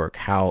watching her work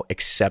how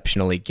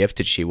exceptionally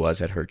gifted she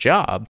was at her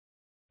job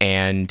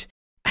and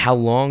how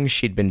long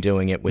she'd been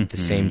doing it with the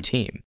same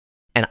team.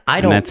 And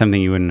that's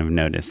something you wouldn't have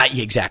noticed.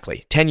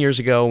 Exactly. 10 years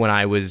ago when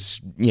I was,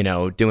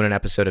 doing an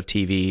episode of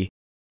TV,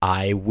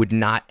 I would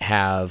not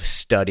have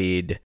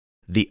studied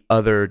the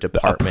other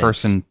departments. A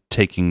person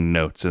taking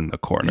notes in the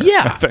corner.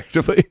 Yeah.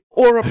 Effectively.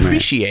 Or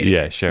appreciate it.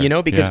 Yeah, sure.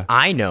 Because Yeah.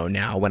 I know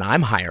now when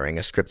I'm hiring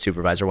a script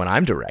supervisor, when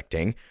I'm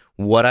directing,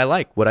 what I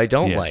like, what I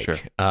don't like, sure.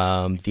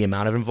 the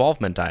amount of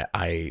involvement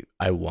I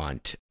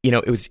want.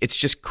 It's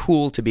just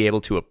cool to be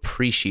able to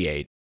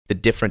appreciate the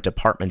different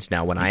departments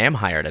now when I am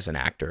hired as an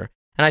actor.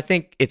 And I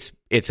think it's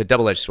a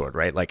double-edged sword,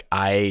 right? Like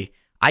I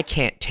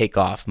can't take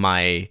off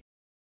my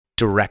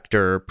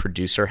director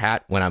producer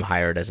hat when I'm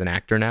hired as an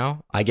actor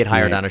now. I get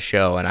hired on a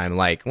show and I'm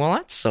like, well,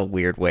 that's a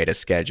weird way to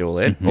schedule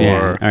it.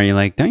 Or are you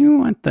like, don't you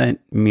want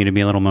me to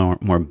be a little more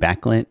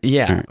backlit?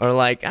 Yeah. Or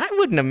like, I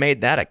wouldn't have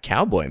made that a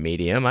cowboy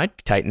medium. I'd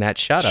tighten that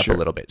shot up a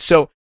little bit.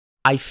 So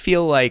I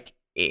feel like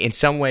in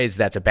some ways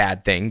that's a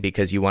bad thing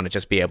because you want to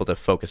just be able to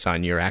focus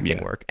on your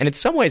acting work. And in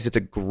some ways it's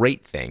a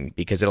great thing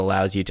because it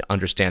allows you to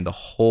understand the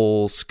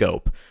whole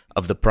scope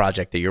of the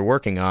project that you're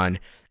working on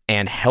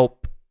and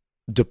help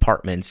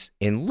departments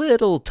in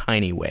little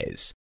tiny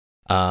ways.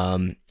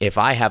 If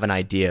I have an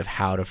idea of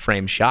how to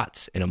frame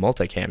shots in a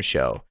multicam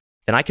show,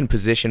 then I can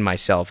position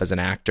myself as an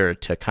actor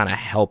to kind of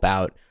help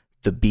out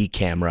the B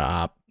camera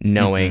op,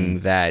 knowing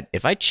that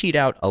if I cheat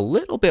out a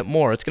little bit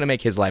more, it's going to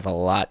make his life a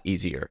lot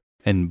easier.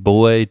 And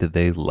boy, did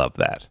they love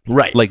that.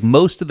 Right. Like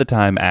most of the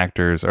time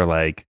actors are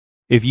like,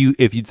 if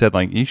you'd said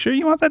like, you sure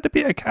you want that to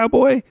be a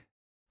cowboy?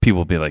 People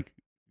would be like,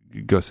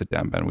 go sit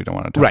down, Ben. We don't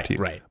want to talk to you.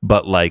 Right.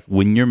 But like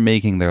when you're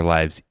making their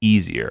lives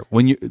easier,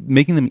 when you're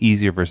making them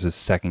easier versus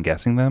second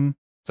guessing them,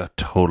 it's a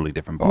totally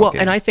different ballgame. Well,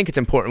 and I think it's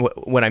important.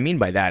 What I mean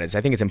by that is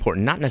I think it's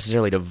important not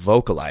necessarily to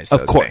vocalize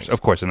those things.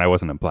 Of course. And I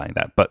wasn't implying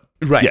that, but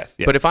right. Yes.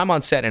 Yeah. But if I'm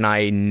on set and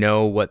I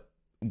know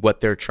what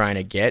they're trying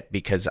to get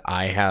because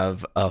I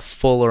have a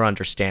fuller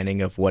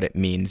understanding of what it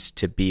means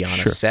to be on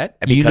a set.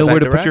 And you know because where I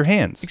to direct, put your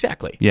hands.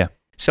 Exactly. Yeah.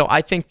 So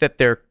I think that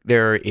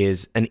there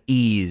is an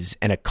ease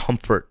and a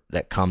comfort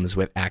that comes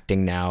with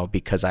acting now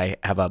because I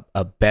have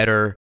a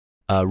better,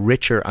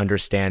 richer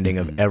understanding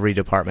of every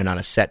department on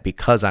a set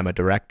because I'm a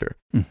director.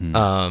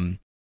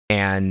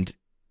 And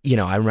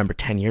I remember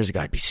 10 years ago,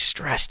 I'd be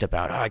stressed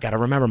about, I got to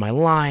remember my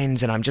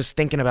lines, and I'm just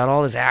thinking about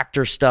all this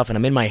actor stuff, and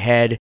I'm in my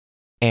head.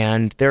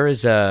 And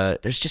there's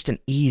just an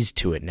ease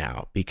to it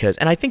now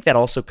and I think that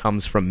also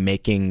comes from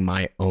making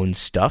my own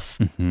stuff,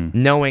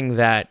 knowing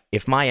that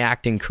if my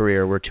acting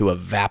career were to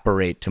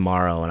evaporate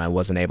tomorrow and I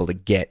wasn't able to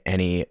get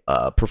any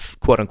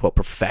quote unquote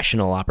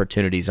professional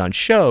opportunities on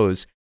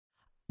shows,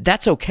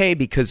 that's okay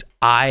because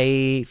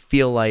I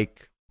feel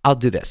like I'll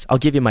do this. I'll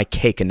give you my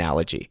cake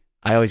analogy.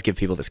 I always give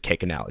people this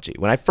cake analogy.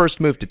 When I first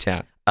moved to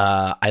town,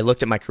 I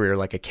looked at my career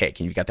like a cake,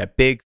 and you've got that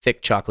big,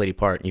 thick, chocolatey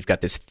part, and you've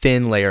got this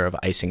thin layer of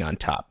icing on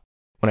top.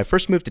 When I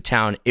first moved to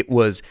town, it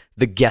was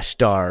the guest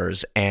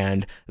stars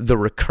and the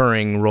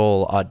recurring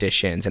role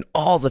auditions and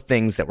all the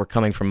things that were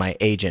coming from my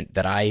agent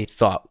that I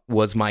thought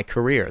was my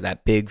career,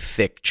 that big,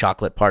 thick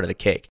chocolate part of the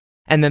cake.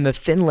 And then the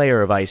thin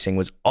layer of icing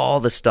was all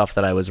the stuff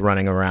that I was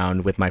running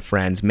around with my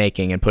friends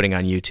making and putting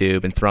on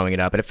YouTube and throwing it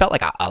up. And it felt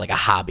like a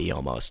hobby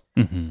almost.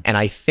 Mm-hmm. And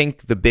I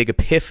think the big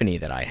epiphany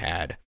that I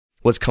had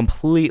was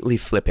completely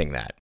flipping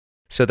that.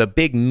 So the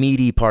big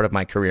meaty part of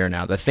my career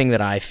now, the thing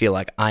that I feel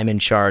like I'm in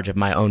charge of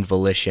my own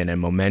volition and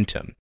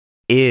momentum,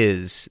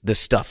 is the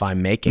stuff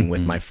I'm making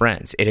with my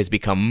friends. It has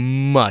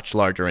become much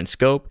larger in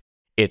scope.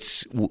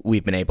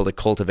 We've been able to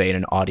cultivate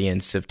an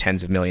audience of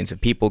tens of millions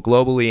of people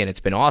globally, and it's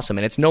been awesome.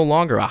 And it's no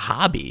longer a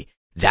hobby.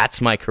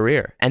 That's my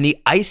career. And the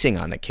icing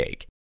on the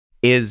cake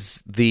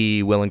is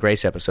the Will and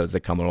Grace episodes that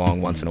come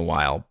along once in a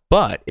while.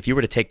 But if you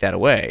were to take that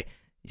away,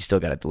 you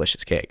still got a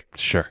delicious cake.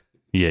 Sure.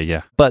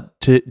 Yeah. But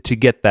to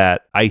get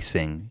that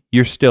icing,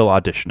 you're still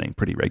auditioning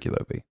pretty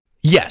regularly.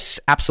 Yes,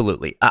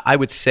 absolutely. I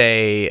would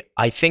say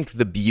I think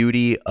the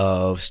beauty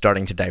of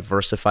starting to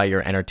diversify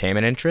your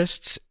entertainment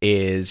interests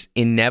is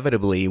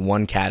inevitably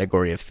one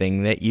category of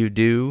thing that you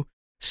do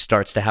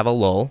starts to have a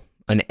lull,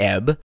 an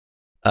ebb,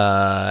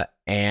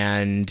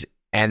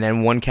 and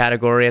then one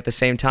category at the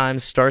same time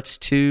starts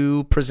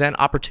to present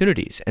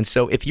opportunities. And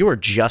so if you are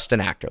just an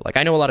actor, like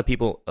I know a lot of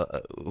people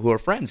who are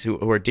friends, who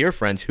are dear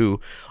friends, who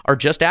are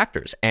just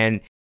actors,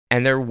 and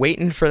they're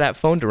waiting for that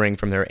phone to ring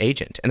from their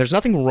agent. And there's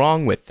nothing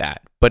wrong with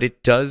that, but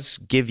it does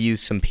give you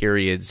some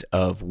periods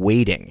of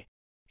waiting.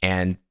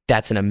 And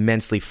that's an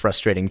immensely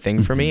frustrating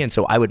thing for me. And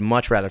so I would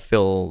much rather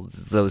fill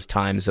those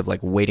times of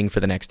like waiting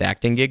for the next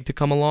acting gig to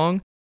come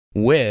along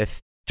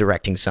with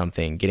directing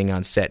something, getting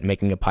on set,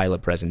 making a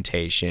pilot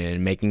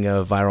presentation, making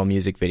a viral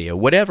music video,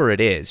 whatever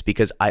it is,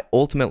 because I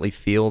ultimately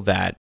feel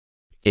that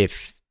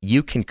if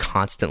you can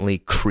constantly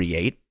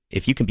create,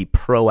 if you can be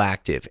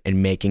proactive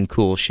in making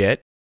cool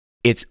shit,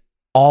 it's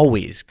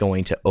always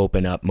going to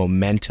open up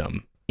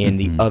momentum in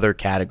the other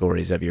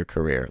categories of your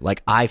career.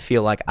 Like I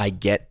feel like I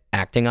get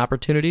acting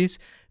opportunities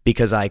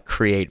because I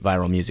create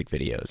viral music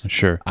videos.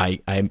 Sure. I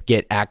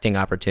get acting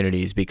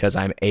opportunities because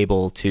I'm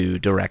able to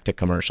direct a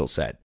commercial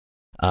set.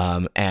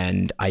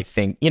 And I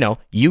think,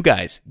 you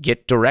guys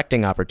get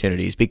directing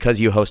opportunities because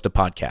you host a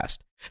podcast.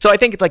 So I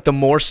think it's like the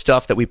more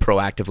stuff that we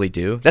proactively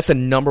do, that's the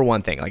number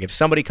one thing. Like if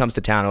somebody comes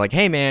to town and like,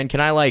 hey man, can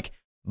I like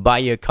buy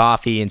you a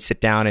coffee and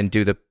sit down and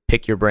do the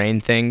pick your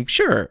brain thing?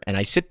 Sure. And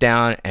I sit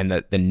down and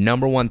the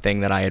number one thing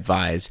that I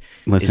advise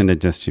to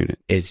Just Shoot It.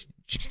 Is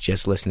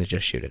just listen to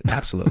Just Shoot It.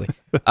 Absolutely.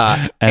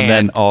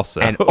 And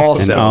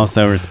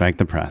also respect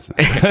the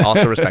process.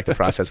 Also respect the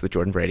process with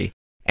Jordan Brady.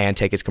 And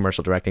take his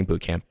commercial directing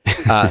boot camp.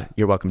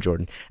 You're welcome,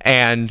 Jordan.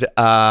 And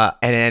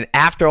then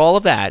after all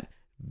of that,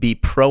 be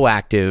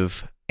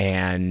proactive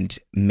and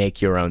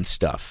make your own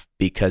stuff,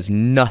 because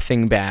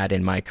nothing bad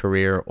in my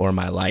career or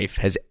my life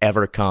has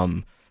ever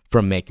come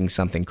from making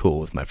something cool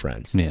with my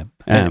friends. Yeah.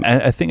 And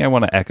I think I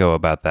want to echo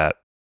about that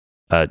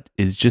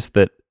is just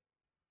that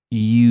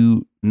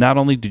you not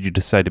only did you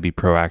decide to be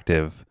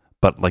proactive,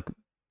 but like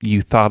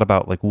you thought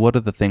about like what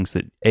are the things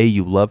that A,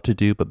 you love to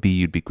do, but B,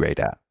 you'd be great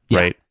at,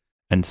 right?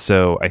 And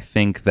so I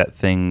think that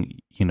thing,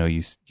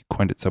 you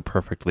coined it so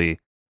perfectly,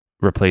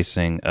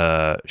 replacing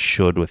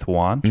should with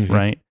want,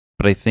 right?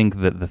 But I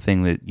think that the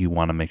thing that you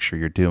want to make sure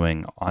you're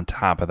doing on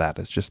top of that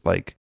is just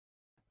like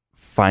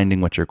finding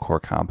what your core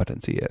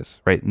competency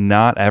is, right?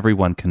 Not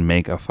everyone can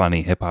make a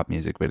funny hip hop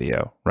music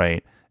video,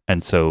 right?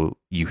 And so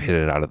you hit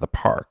it out of the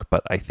park.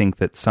 But I think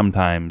that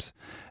sometimes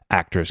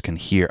actors can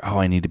hear, oh,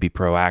 I need to be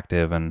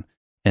proactive,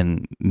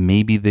 and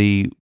maybe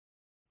they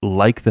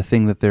like the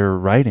thing that they're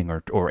writing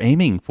or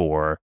aiming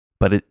for,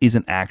 but it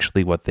isn't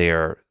actually what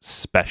they're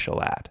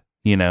special at,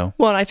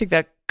 Well, and I think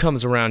that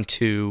comes around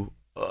to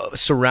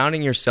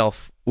surrounding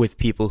yourself with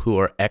people who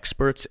are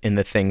experts in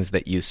the things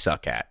that you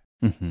suck at.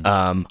 Here's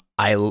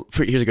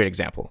a great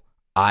example.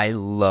 I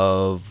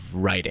love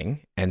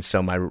writing, and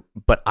so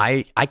but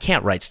I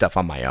can't write stuff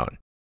on my own.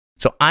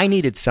 So I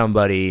needed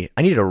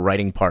a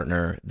writing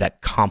partner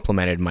that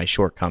complemented my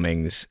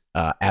shortcomings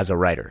as a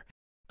writer.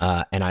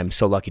 And I'm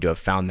so lucky to have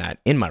found that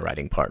in my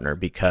writing partner,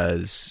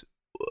 because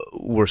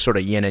we're sort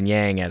of yin and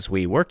yang as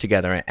we work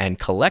together, and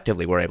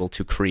collectively we're able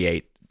to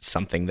create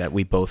something that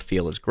we both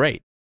feel is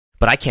great.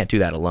 But I can't do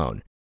that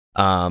alone.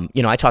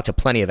 I talk to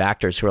plenty of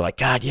actors who are like,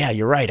 God, yeah,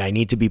 you're right. I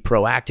need to be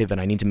proactive and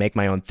I need to make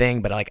my own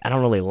thing, but I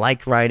don't really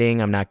like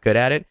writing. I'm not good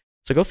at it.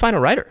 So go find a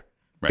writer.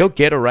 Right. Go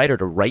get a writer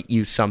to write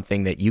you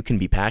something that you can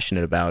be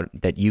passionate about,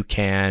 that you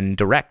can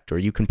direct or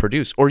you can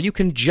produce or you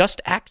can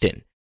just act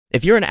in.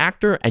 If you're an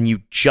actor and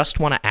you just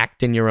want to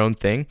act in your own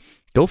thing,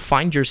 go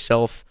find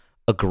yourself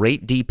a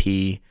great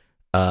DP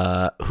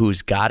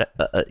who's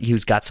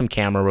got some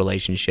camera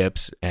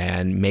relationships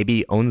and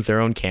maybe owns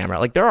their own camera.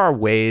 Like there are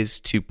ways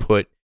to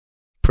put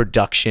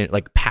production,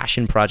 like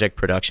passion project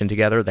production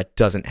together that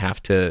doesn't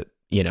have to,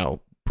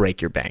 break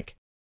your bank.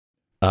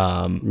 We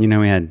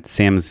had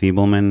Sam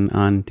Zwiebelman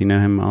on. Do you know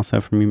him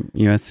also from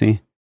USC?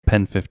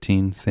 Pen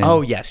 15 scene.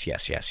 Oh, yes.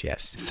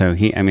 So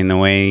the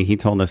way he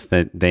told us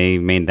that they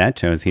made that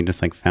show is he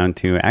just like found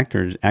two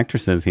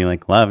actresses he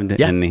like loved,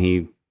 and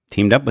he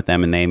teamed up with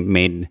them, and they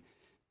made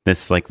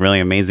this like really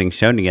amazing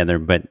show together.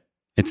 But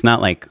it's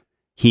not like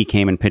he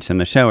came and pitched them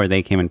the show or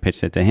they came and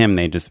pitched it to him.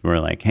 They just were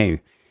like,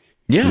 hey,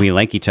 we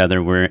like each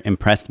other. We're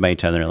impressed by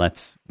each other.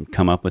 Let's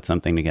come up with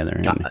something together.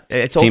 And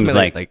it seems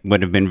like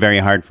would have been very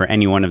hard for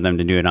any one of them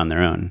to do it on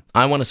their own.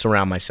 I want to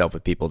surround myself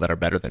with people that are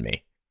better than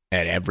me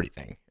at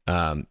everything.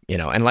 And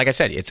like I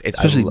said, it's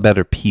especially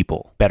better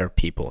people. Better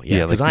people,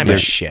 because I'm a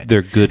shit.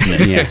 Their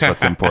goodness is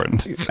what's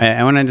important.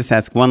 I want to just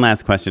ask one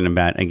last question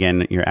about,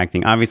 again, your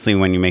acting. Obviously,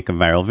 when you make a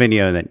viral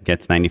video that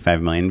gets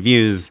 95 million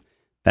views,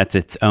 that's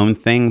its own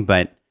thing.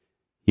 But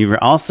you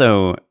were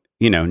also,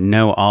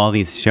 know all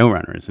these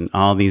showrunners and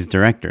all these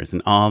directors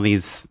and all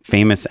these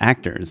famous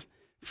actors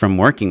from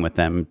working with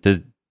them.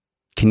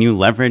 Can you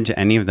leverage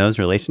any of those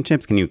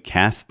relationships? Can you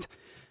cast?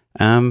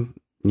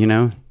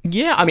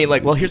 Yeah,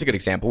 here's a good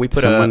example. We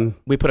put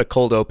a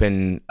cold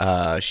open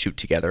shoot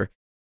together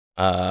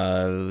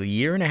a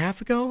year and a half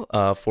ago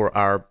for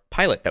our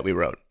pilot that we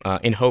wrote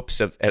in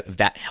hopes of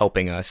that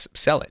helping us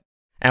sell it.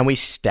 And we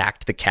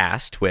stacked the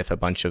cast with a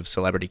bunch of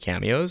celebrity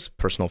cameos,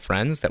 personal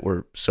friends that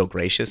were so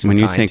gracious. When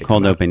you say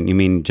cold open, you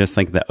mean just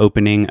like the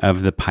opening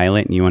of the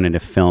pilot, and you wanted to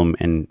film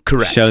and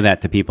show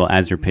that to people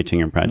as you're pitching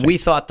your project? We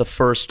thought the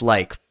first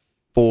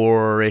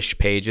 4-ish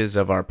pages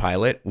of our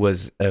pilot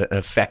was an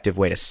effective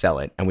way to sell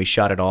it, and we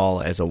shot it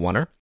all as a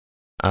oneer.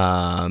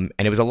 And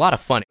it was a lot of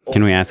fun.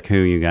 Can we ask who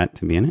you got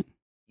to be in it?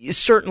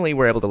 Certainly,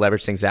 we're able to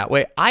leverage things that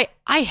way. I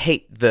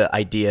hate the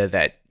idea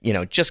that,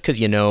 just because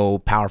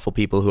powerful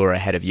people who are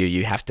ahead of you,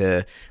 you have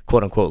to,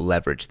 quote unquote,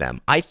 leverage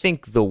them. I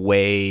think the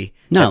way...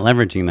 Not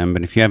leveraging them,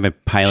 but if you have a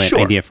pilot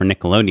idea for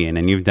Nickelodeon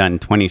and you've done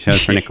 20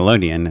 shows for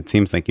Nickelodeon, it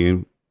seems like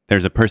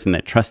there's a person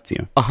that trusts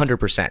you.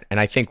 100%. And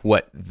I think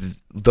what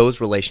those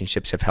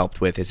relationships have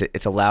helped with is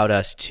it's allowed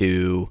us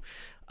to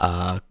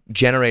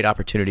generate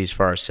opportunities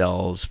for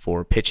ourselves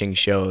for pitching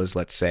shows,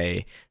 let's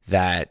say,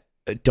 that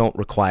don't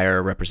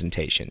require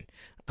representation.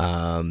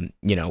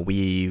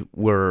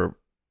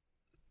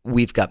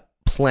 We've got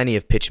plenty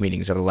of pitch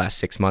meetings over the last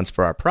 6 months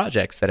for our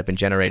projects that have been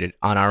generated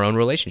on our own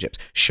relationships.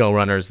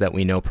 Showrunners that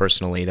we know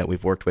personally, that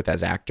we've worked with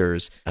as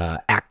actors,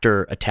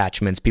 actor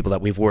attachments, people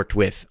that we've worked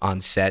with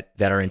on set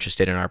that are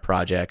interested in our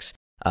projects,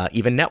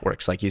 even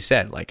networks, like you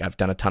said. Like I've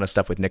done a ton of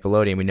stuff with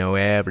Nickelodeon. We know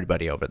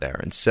everybody over there.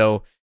 And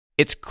so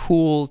it's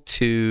cool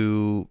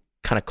to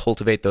kind of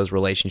cultivate those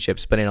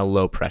relationships, but in a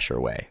low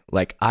pressure way.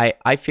 Like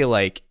I feel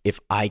like if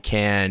I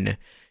can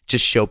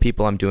just show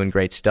people I'm doing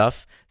great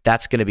stuff,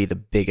 that's going to be the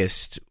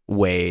biggest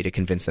way to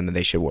convince them that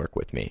they should work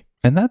with me.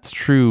 And that's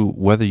true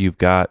whether you've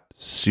got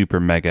super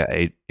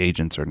mega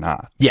agents or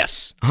not.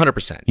 Yes,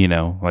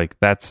 100%.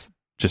 That's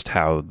just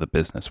how the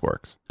business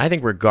works. I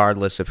think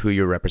regardless of who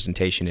your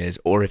representation is,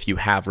 or if you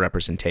have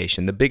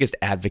representation, the biggest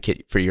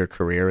advocate for your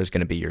career is going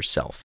to be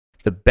yourself.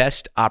 The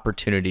best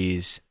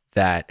opportunities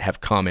that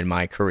have come in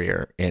my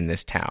career in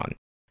this town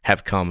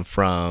have come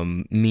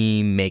from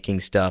me making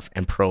stuff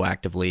and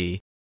proactively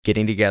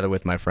getting together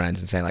with my friends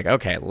and saying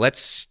okay,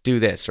 let's do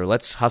this, or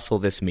let's hustle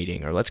this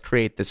meeting, or let's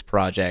create this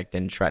project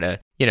and try to,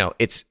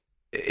 it's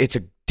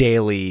a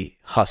daily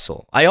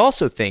hustle. I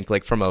also think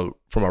from a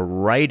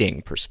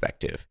writing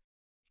perspective,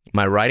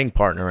 my writing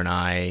partner and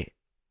I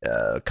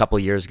a couple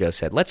of years ago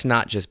said, let's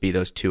not just be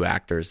those two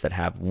actors that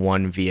have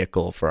one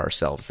vehicle for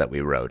ourselves that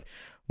we wrote.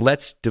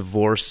 Let's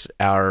divorce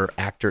our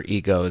actor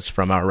egos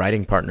from our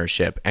writing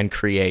partnership and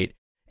create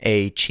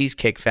a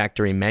Cheesecake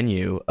Factory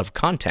menu of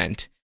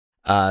content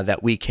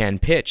that we can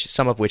pitch,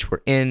 some of which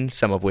we're in,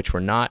 some of which we're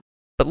not.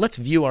 But let's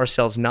view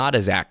ourselves not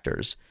as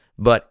actors,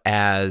 but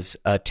as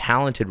a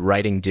talented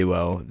writing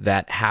duo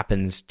that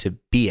happens to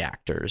be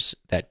actors,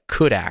 that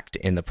could act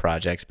in the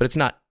projects, but it's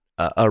not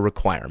a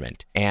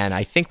requirement. And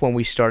I think when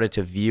we started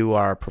to view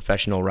our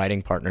professional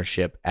writing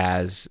partnership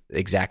as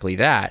exactly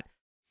that,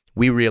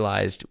 we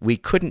realized we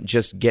couldn't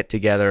just get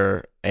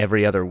together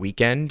every other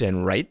weekend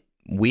and write.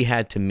 We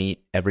had to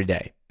meet every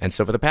day. And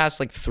so for the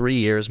past 3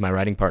 years, my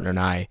writing partner and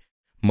I,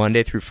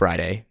 Monday through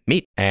Friday,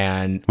 meet.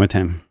 And what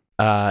time?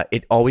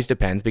 It always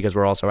depends because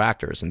we're also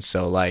actors. And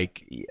so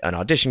an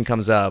audition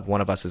comes up,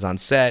 one of us is on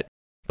set,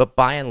 but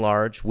by and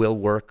large, we'll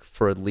work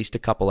for at least a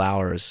couple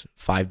hours,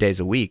 5 days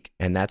a week.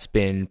 And that's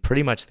been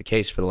pretty much the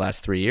case for the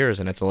last 3 years.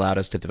 And it's allowed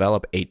us to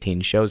develop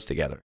 18 shows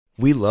together.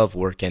 We love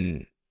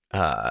working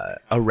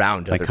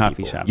around other coffee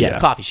people. shops. Yeah,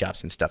 coffee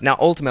shops and stuff. Now,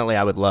 ultimately,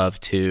 I would love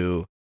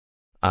to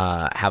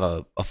have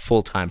a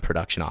full-time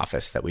production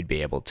office that we'd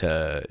be able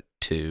to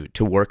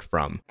work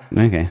from.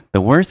 Okay.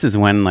 The worst is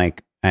when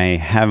I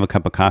have a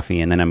cup of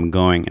coffee and then I'm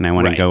going and I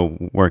want to go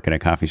work at a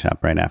coffee shop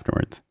right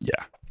afterwards.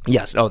 Yeah.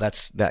 Yes. Oh,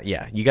 that's that.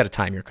 Yeah. You got to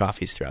time your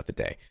coffees throughout the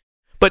day.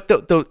 But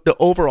the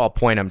overall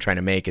point I'm trying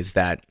to make is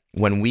that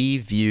when we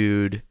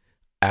viewed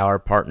our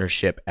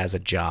partnership as a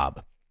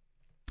job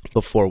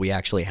before we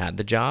actually had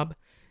the job,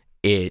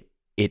 it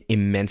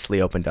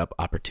immensely opened up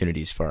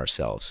opportunities for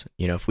ourselves.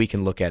 If we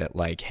can look at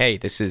it hey,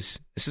 this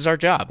is our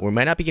job. We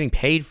might not be getting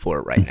paid for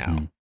it right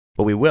now,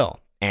 but we will.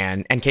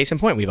 And case in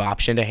point, we've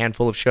optioned a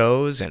handful of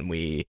shows, and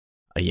we're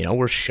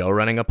show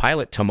running a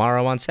pilot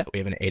tomorrow on set. We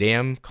have an 8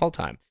 a.m. call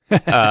time.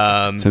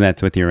 So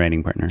that's with your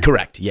writing partner.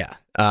 Correct. Yeah.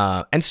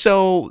 And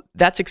so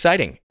that's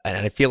exciting.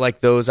 And I feel like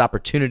those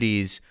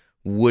opportunities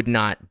would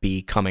not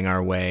be coming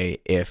our way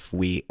if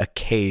we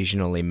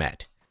occasionally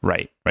met.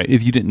 Right.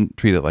 If you didn't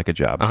treat it like a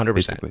job. 100%.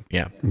 Basically.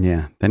 Yeah.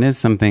 Yeah. That is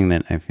something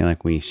that I feel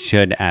like we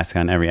should ask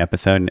on every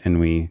episode, and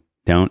we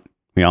don't.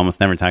 We almost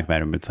never talk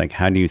about it, but it's like,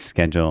 how do you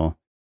schedule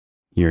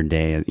your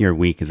day, your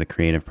week as a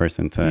creative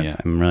person? So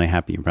I'm really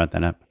happy you brought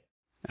that up.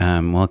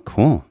 Well,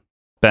 cool.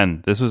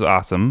 Ben, this was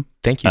awesome.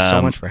 Thank you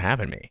so much for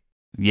having me.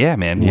 Yeah,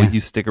 man. Yeah. Will you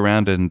stick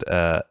around and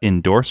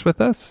endorse with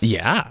us?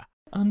 Yeah.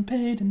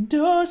 Unpaid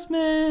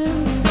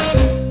endorsements.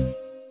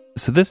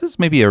 So this is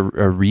maybe a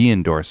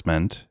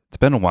re-endorsement. It's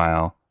been a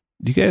while.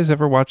 Do you guys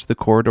ever watch the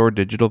Corridor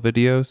digital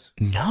videos?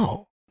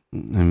 No.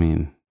 I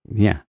mean,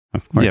 yeah,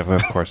 of course. Yeah,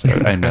 of course.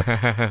 I know.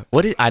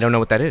 I don't know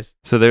what that is.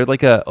 So they're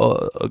like a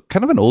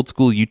kind of an old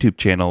school YouTube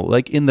channel,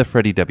 like in the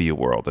Freddie W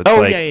world. It's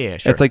yeah,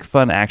 sure. It's like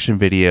fun action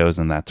videos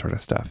and that sort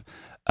of stuff.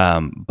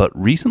 But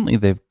recently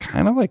they've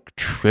kind of like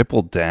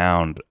tripled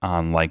down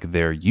on like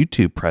their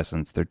YouTube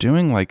presence. They're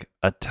doing like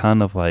a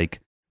ton of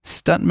like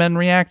stuntmen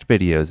react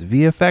videos,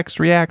 VFX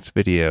react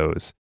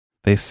videos.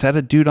 They set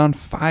a dude on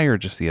fire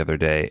just the other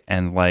day,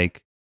 and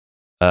like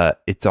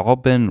it's all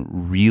been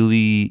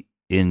really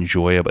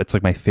enjoyable. It's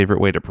like my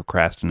favorite way to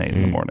procrastinate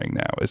in the morning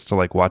now is to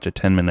like watch a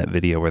 10-minute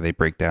video where they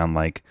break down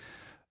like,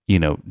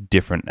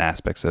 different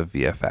aspects of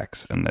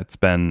VFX, and it's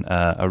been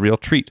a real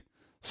treat.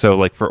 So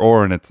like for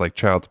Oren, it's like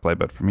child's play,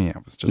 but for me, I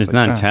was just it's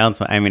not child's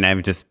play. I mean,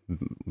 I've just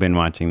been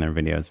watching their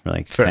videos for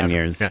like 10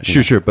 years. Yeah.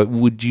 Sure. But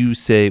would you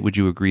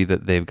agree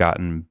that they've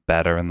gotten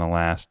better in the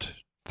last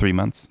 3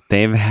 months?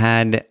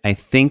 I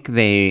think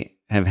they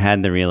have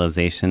had the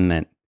realization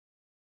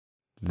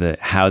that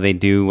how they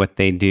do what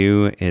they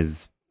do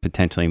is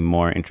potentially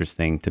more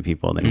interesting to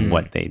people than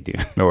what they do.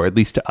 Or at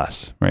least to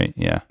us, right?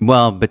 Yeah.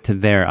 Well, but to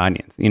their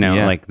audience,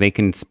 like they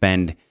can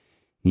spend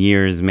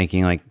years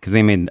making because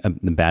they made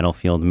the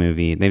Battlefield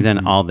movie. They've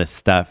done all this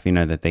stuff,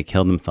 that they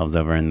killed themselves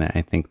over. And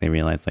I think they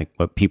realize like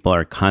what people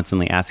are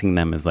constantly asking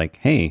them is like,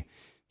 hey,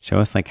 show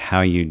us like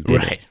how you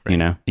did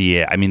it,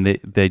 Yeah. I mean,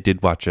 they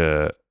did watch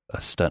a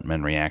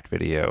stuntman react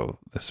video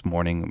this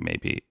morning,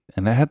 maybe,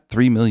 and it had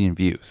 3 million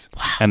views.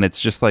 Wow. And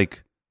it's just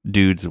like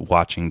dudes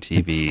watching TV.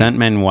 It's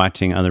stuntmen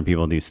watching other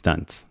people do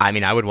stunts. I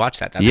mean, I would watch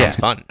that. That sounds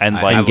fun. And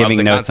like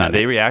giving notes on it.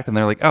 They react and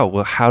they're like, oh,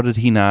 well, how did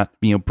he not,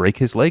 break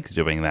his legs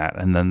doing that?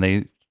 And then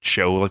they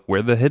show like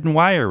where the hidden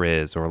wire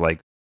is, or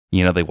like,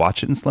 they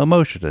watch it in slow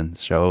motion and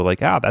show like,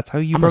 that's how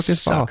you broke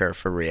his fall. I'm a sucker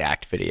for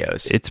react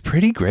videos. It's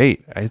pretty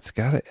great.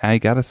 I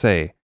gotta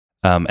say.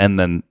 And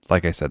then,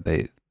 like I said,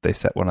 they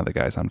set one of the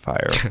guys on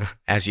fire.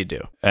 As you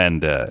do.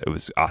 And it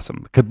was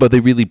awesome. But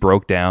they really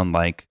broke down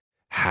like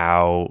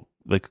how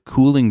like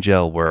cooling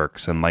gel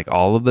works and like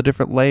all of the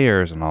different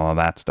layers and all of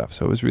that stuff.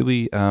 So it was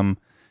really,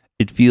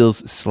 it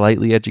feels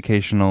slightly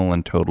educational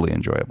and totally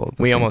enjoyable.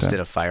 We almost did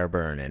a fire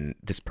burn in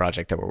this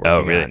project that we're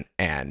working on,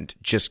 and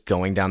just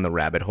going down the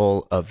rabbit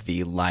hole of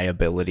the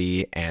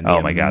liability and the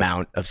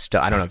amount of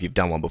stuff. I don't know if you've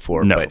done one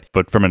before. No,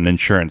 but from an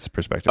insurance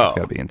perspective, it's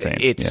got to be insane.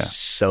 It's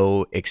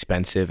so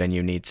expensive, and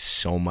you need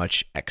so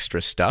much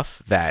extra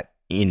stuff that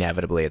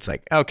inevitably it's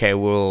like, okay,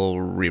 we'll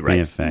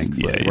rewrite. We're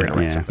going to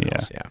write something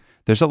else. Yeah.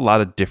 There's a lot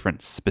of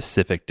different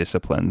specific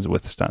disciplines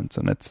with stunts,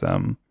 and it's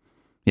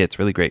it's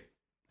really great.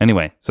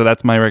 Anyway, so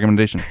that's my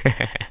recommendation.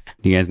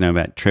 Do you guys know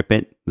about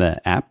TripIt,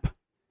 the app?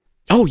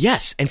 Oh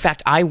yes. In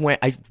fact, I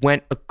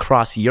went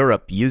across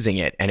Europe using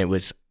it, and it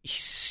was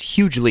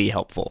hugely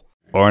helpful.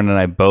 Oren and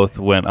I both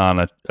went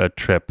on a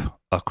trip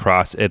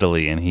across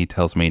Italy, and he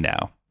tells me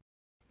now.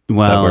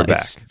 Well, we're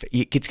back.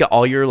 It's got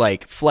all your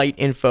like flight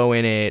info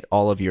in it,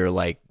 all of your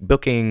like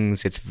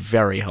bookings. It's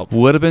very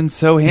helpful. Would have been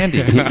so handy.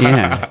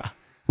 Yeah.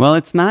 Well,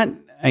 it's not,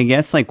 I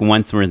guess, like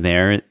once we're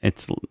there,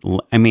 it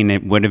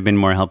would have been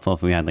more helpful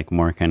if we had like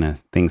more kind of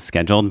things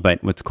scheduled.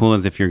 But what's cool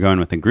is if you're going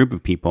with a group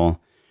of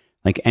people,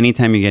 like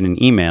anytime you get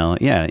an email,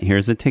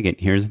 here's a ticket,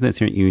 here's this,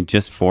 you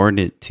just forward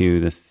it to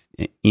this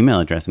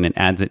email address and it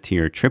adds it to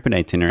your TripIt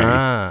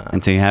itinerary.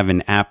 And so you have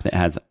an app that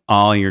has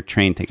all your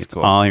train tickets,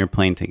 all your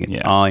plane tickets,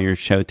 all your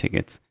show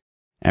tickets,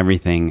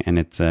 everything. And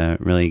it's a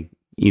really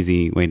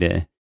easy way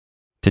to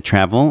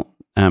travel.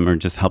 Or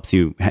just helps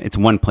you. It's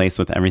one place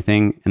with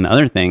everything. And the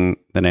other thing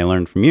that I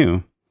learned from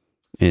you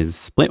is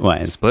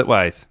Splitwise.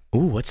 Splitwise.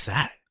 Ooh, what's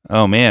that?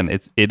 Oh man,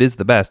 it is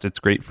the best. It's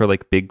great for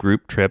like big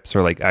group trips,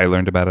 or like I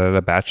learned about it at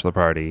a bachelor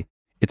party.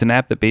 It's an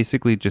app that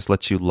basically just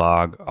lets you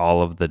log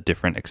all of the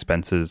different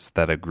expenses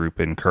that a group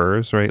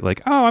incurs, right?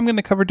 Like, oh, I'm going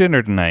to cover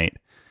dinner tonight.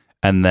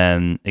 And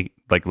then it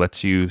like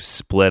lets you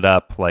split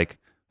up like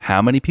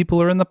how many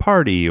people are in the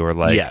party, or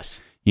like,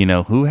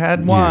 who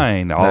had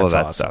wine, all of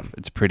that stuff.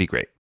 It's pretty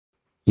great.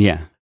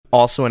 Yeah.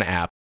 Also an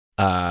app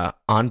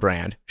on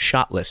brand,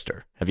 Shot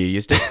Lister. Have you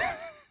used it?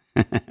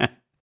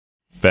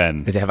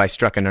 Ben. Have I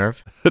struck a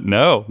nerve?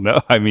 No.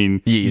 I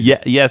mean,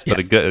 yes,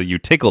 but you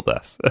tickled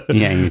us.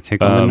 Yeah, you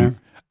tickled the nerve.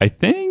 I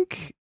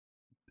think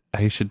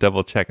I should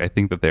double check. I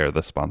think that they're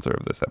the sponsor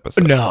of this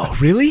episode. No,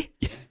 really?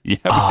 Yeah.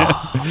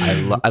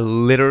 I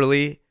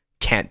literally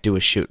can't do a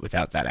shoot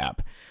without that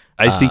app.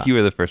 I think you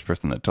were the first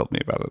person that told me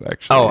about it,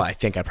 actually. Oh, I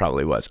think I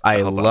probably was.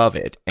 I love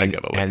it. And,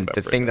 gotta look and it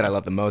the up thing right that I now.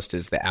 love the most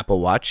is the Apple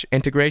Watch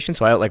integration.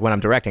 So I like when I'm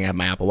directing, I have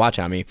my Apple Watch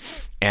on me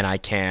and I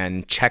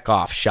can check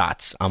off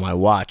shots on my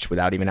watch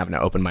without even having to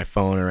open my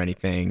phone or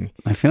anything.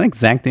 I feel like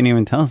Zach didn't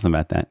even tell us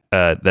about that.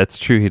 That's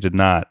true. He did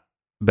not.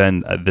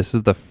 Ben, this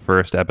is the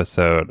first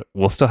episode.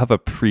 We'll still have a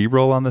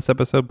pre-roll on this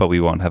episode, but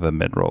we won't have a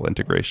mid-roll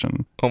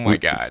integration. Oh my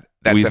God.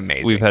 That's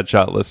amazing. We've had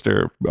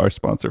Shotlister, our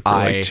sponsor, for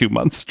like 2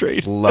 months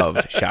straight. Love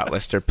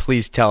Shotlister.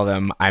 Please tell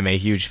them I'm a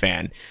huge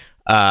fan.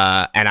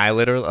 And I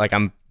literally, like,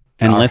 I'm...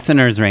 And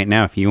listeners right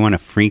now, if you want a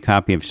free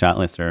copy of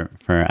Shotlister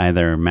for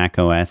either Mac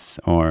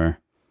OS or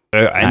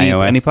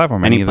iOS, any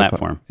platform. Any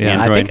platform.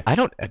 Yeah. Android. I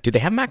don't... Do they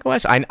have Mac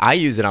OS? I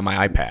use it on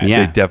my iPad.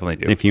 Yeah. They definitely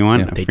do. If you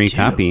want They a free do.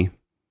 copy,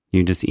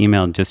 you just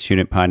email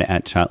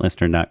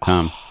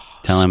justshootitpod@shotlister.com.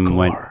 Tell them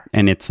what,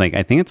 and it's like,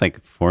 I think it's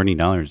like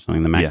 $40 or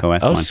something, the Mac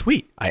OS Oh, one.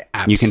 sweet. I You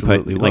absolutely can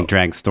put will. like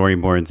drag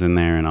storyboards in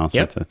there and all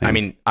sorts of things. I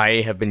mean,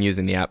 I have been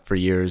using the app for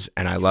years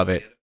and I love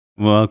it.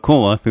 Well,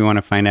 cool. Well, if we want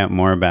to find out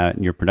more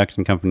about your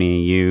production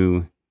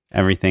company,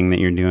 everything that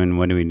you're doing,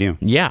 what do we do?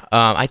 Yeah.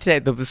 I'd say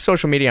the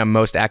social media I'm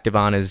most active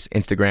on is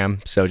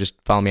Instagram. So just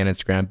follow me on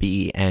Instagram,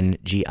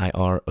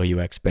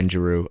 BenGiroux, Ben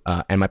Giroux.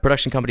 And my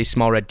production company,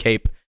 Small Red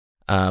Cape.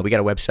 We got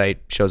a website,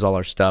 shows all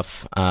our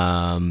stuff.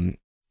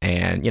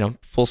 And,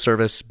 full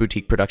service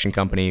boutique production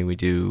company. We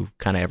do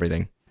kind of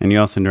everything. And you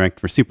also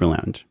direct for Super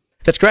Lounge.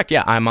 That's correct.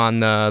 Yeah, I'm on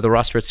the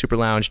roster at Super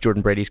Lounge,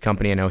 Jordan Brady's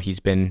company. I know he's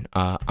been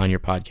on your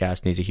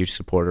podcast, and he's a huge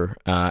supporter.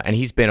 And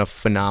he's been a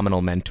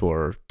phenomenal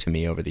mentor to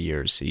me over the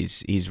years.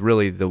 He's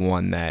really the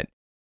one that.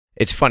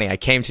 It's funny. I'll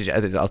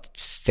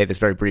say this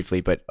very briefly,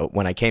 but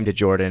when I came to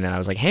Jordan and I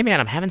was like, "Hey, man,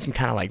 I'm having some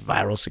kind of like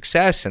viral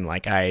success, and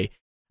like I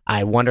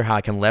wonder how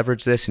I can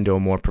leverage this into a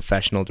more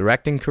professional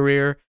directing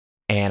career."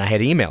 And I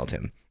had emailed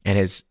him, and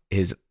his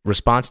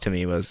response to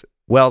me was,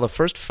 "Well, the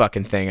first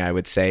fucking thing I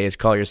would say is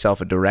call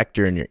yourself a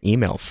director in your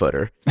email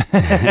footer."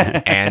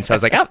 And so I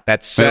was like, "Oh,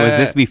 that's." But was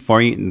this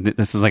before you?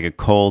 This was like a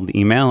cold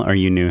email, or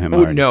you knew him? Oh,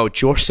 already? no,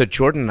 so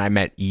Jordan and I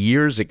met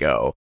years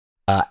ago.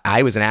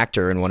 I was an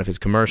actor in one of his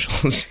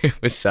commercials. It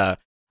was a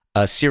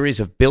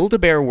series of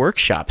Build-A-Bear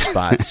workshop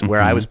spots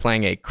where I was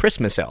playing a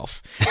Christmas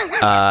elf,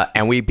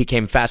 and we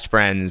became fast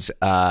friends.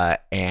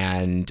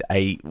 And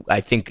I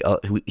think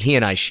he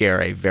and I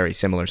share a very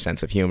similar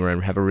sense of humor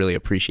and have really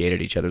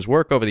appreciated each other's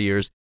work over the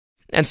years.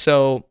 And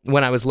so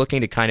when I was looking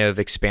to kind of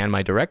expand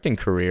my directing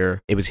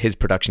career, it was his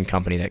production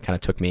company that kind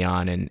of took me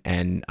on,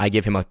 and I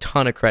give him a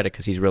ton of credit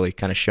because he's really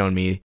kind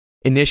of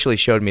initially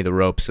showed me the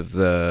ropes of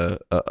a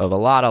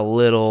lot of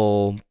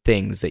little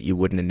things that you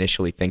wouldn't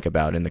initially think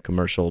about in the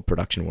commercial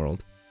production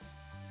world.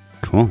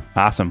 Cool.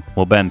 Awesome.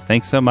 Well, Ben,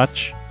 thanks so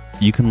much.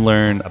 You can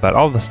learn about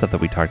all the stuff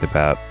that we talked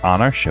about on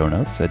our show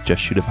notes at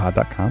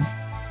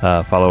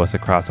justshootitpod.com. Follow us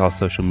across all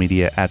social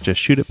media at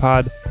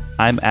justshootitpod.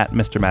 I'm at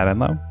Mr. Matt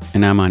Enlow.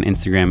 And I'm on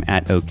Instagram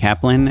at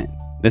OKaplan.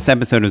 This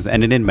episode was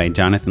edited by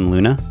Jonathan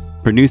Luna,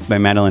 produced by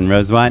Madeline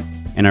Rosewatt,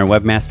 and our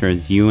webmaster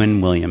is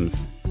Ewan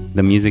Williams.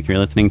 The music you're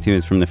listening to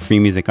is from the Free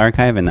Music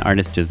Archive and the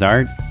artist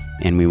Jazard,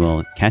 and we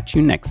will catch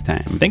you next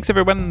time. Thanks,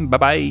 everyone.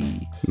 Bye-bye.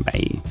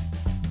 Bye.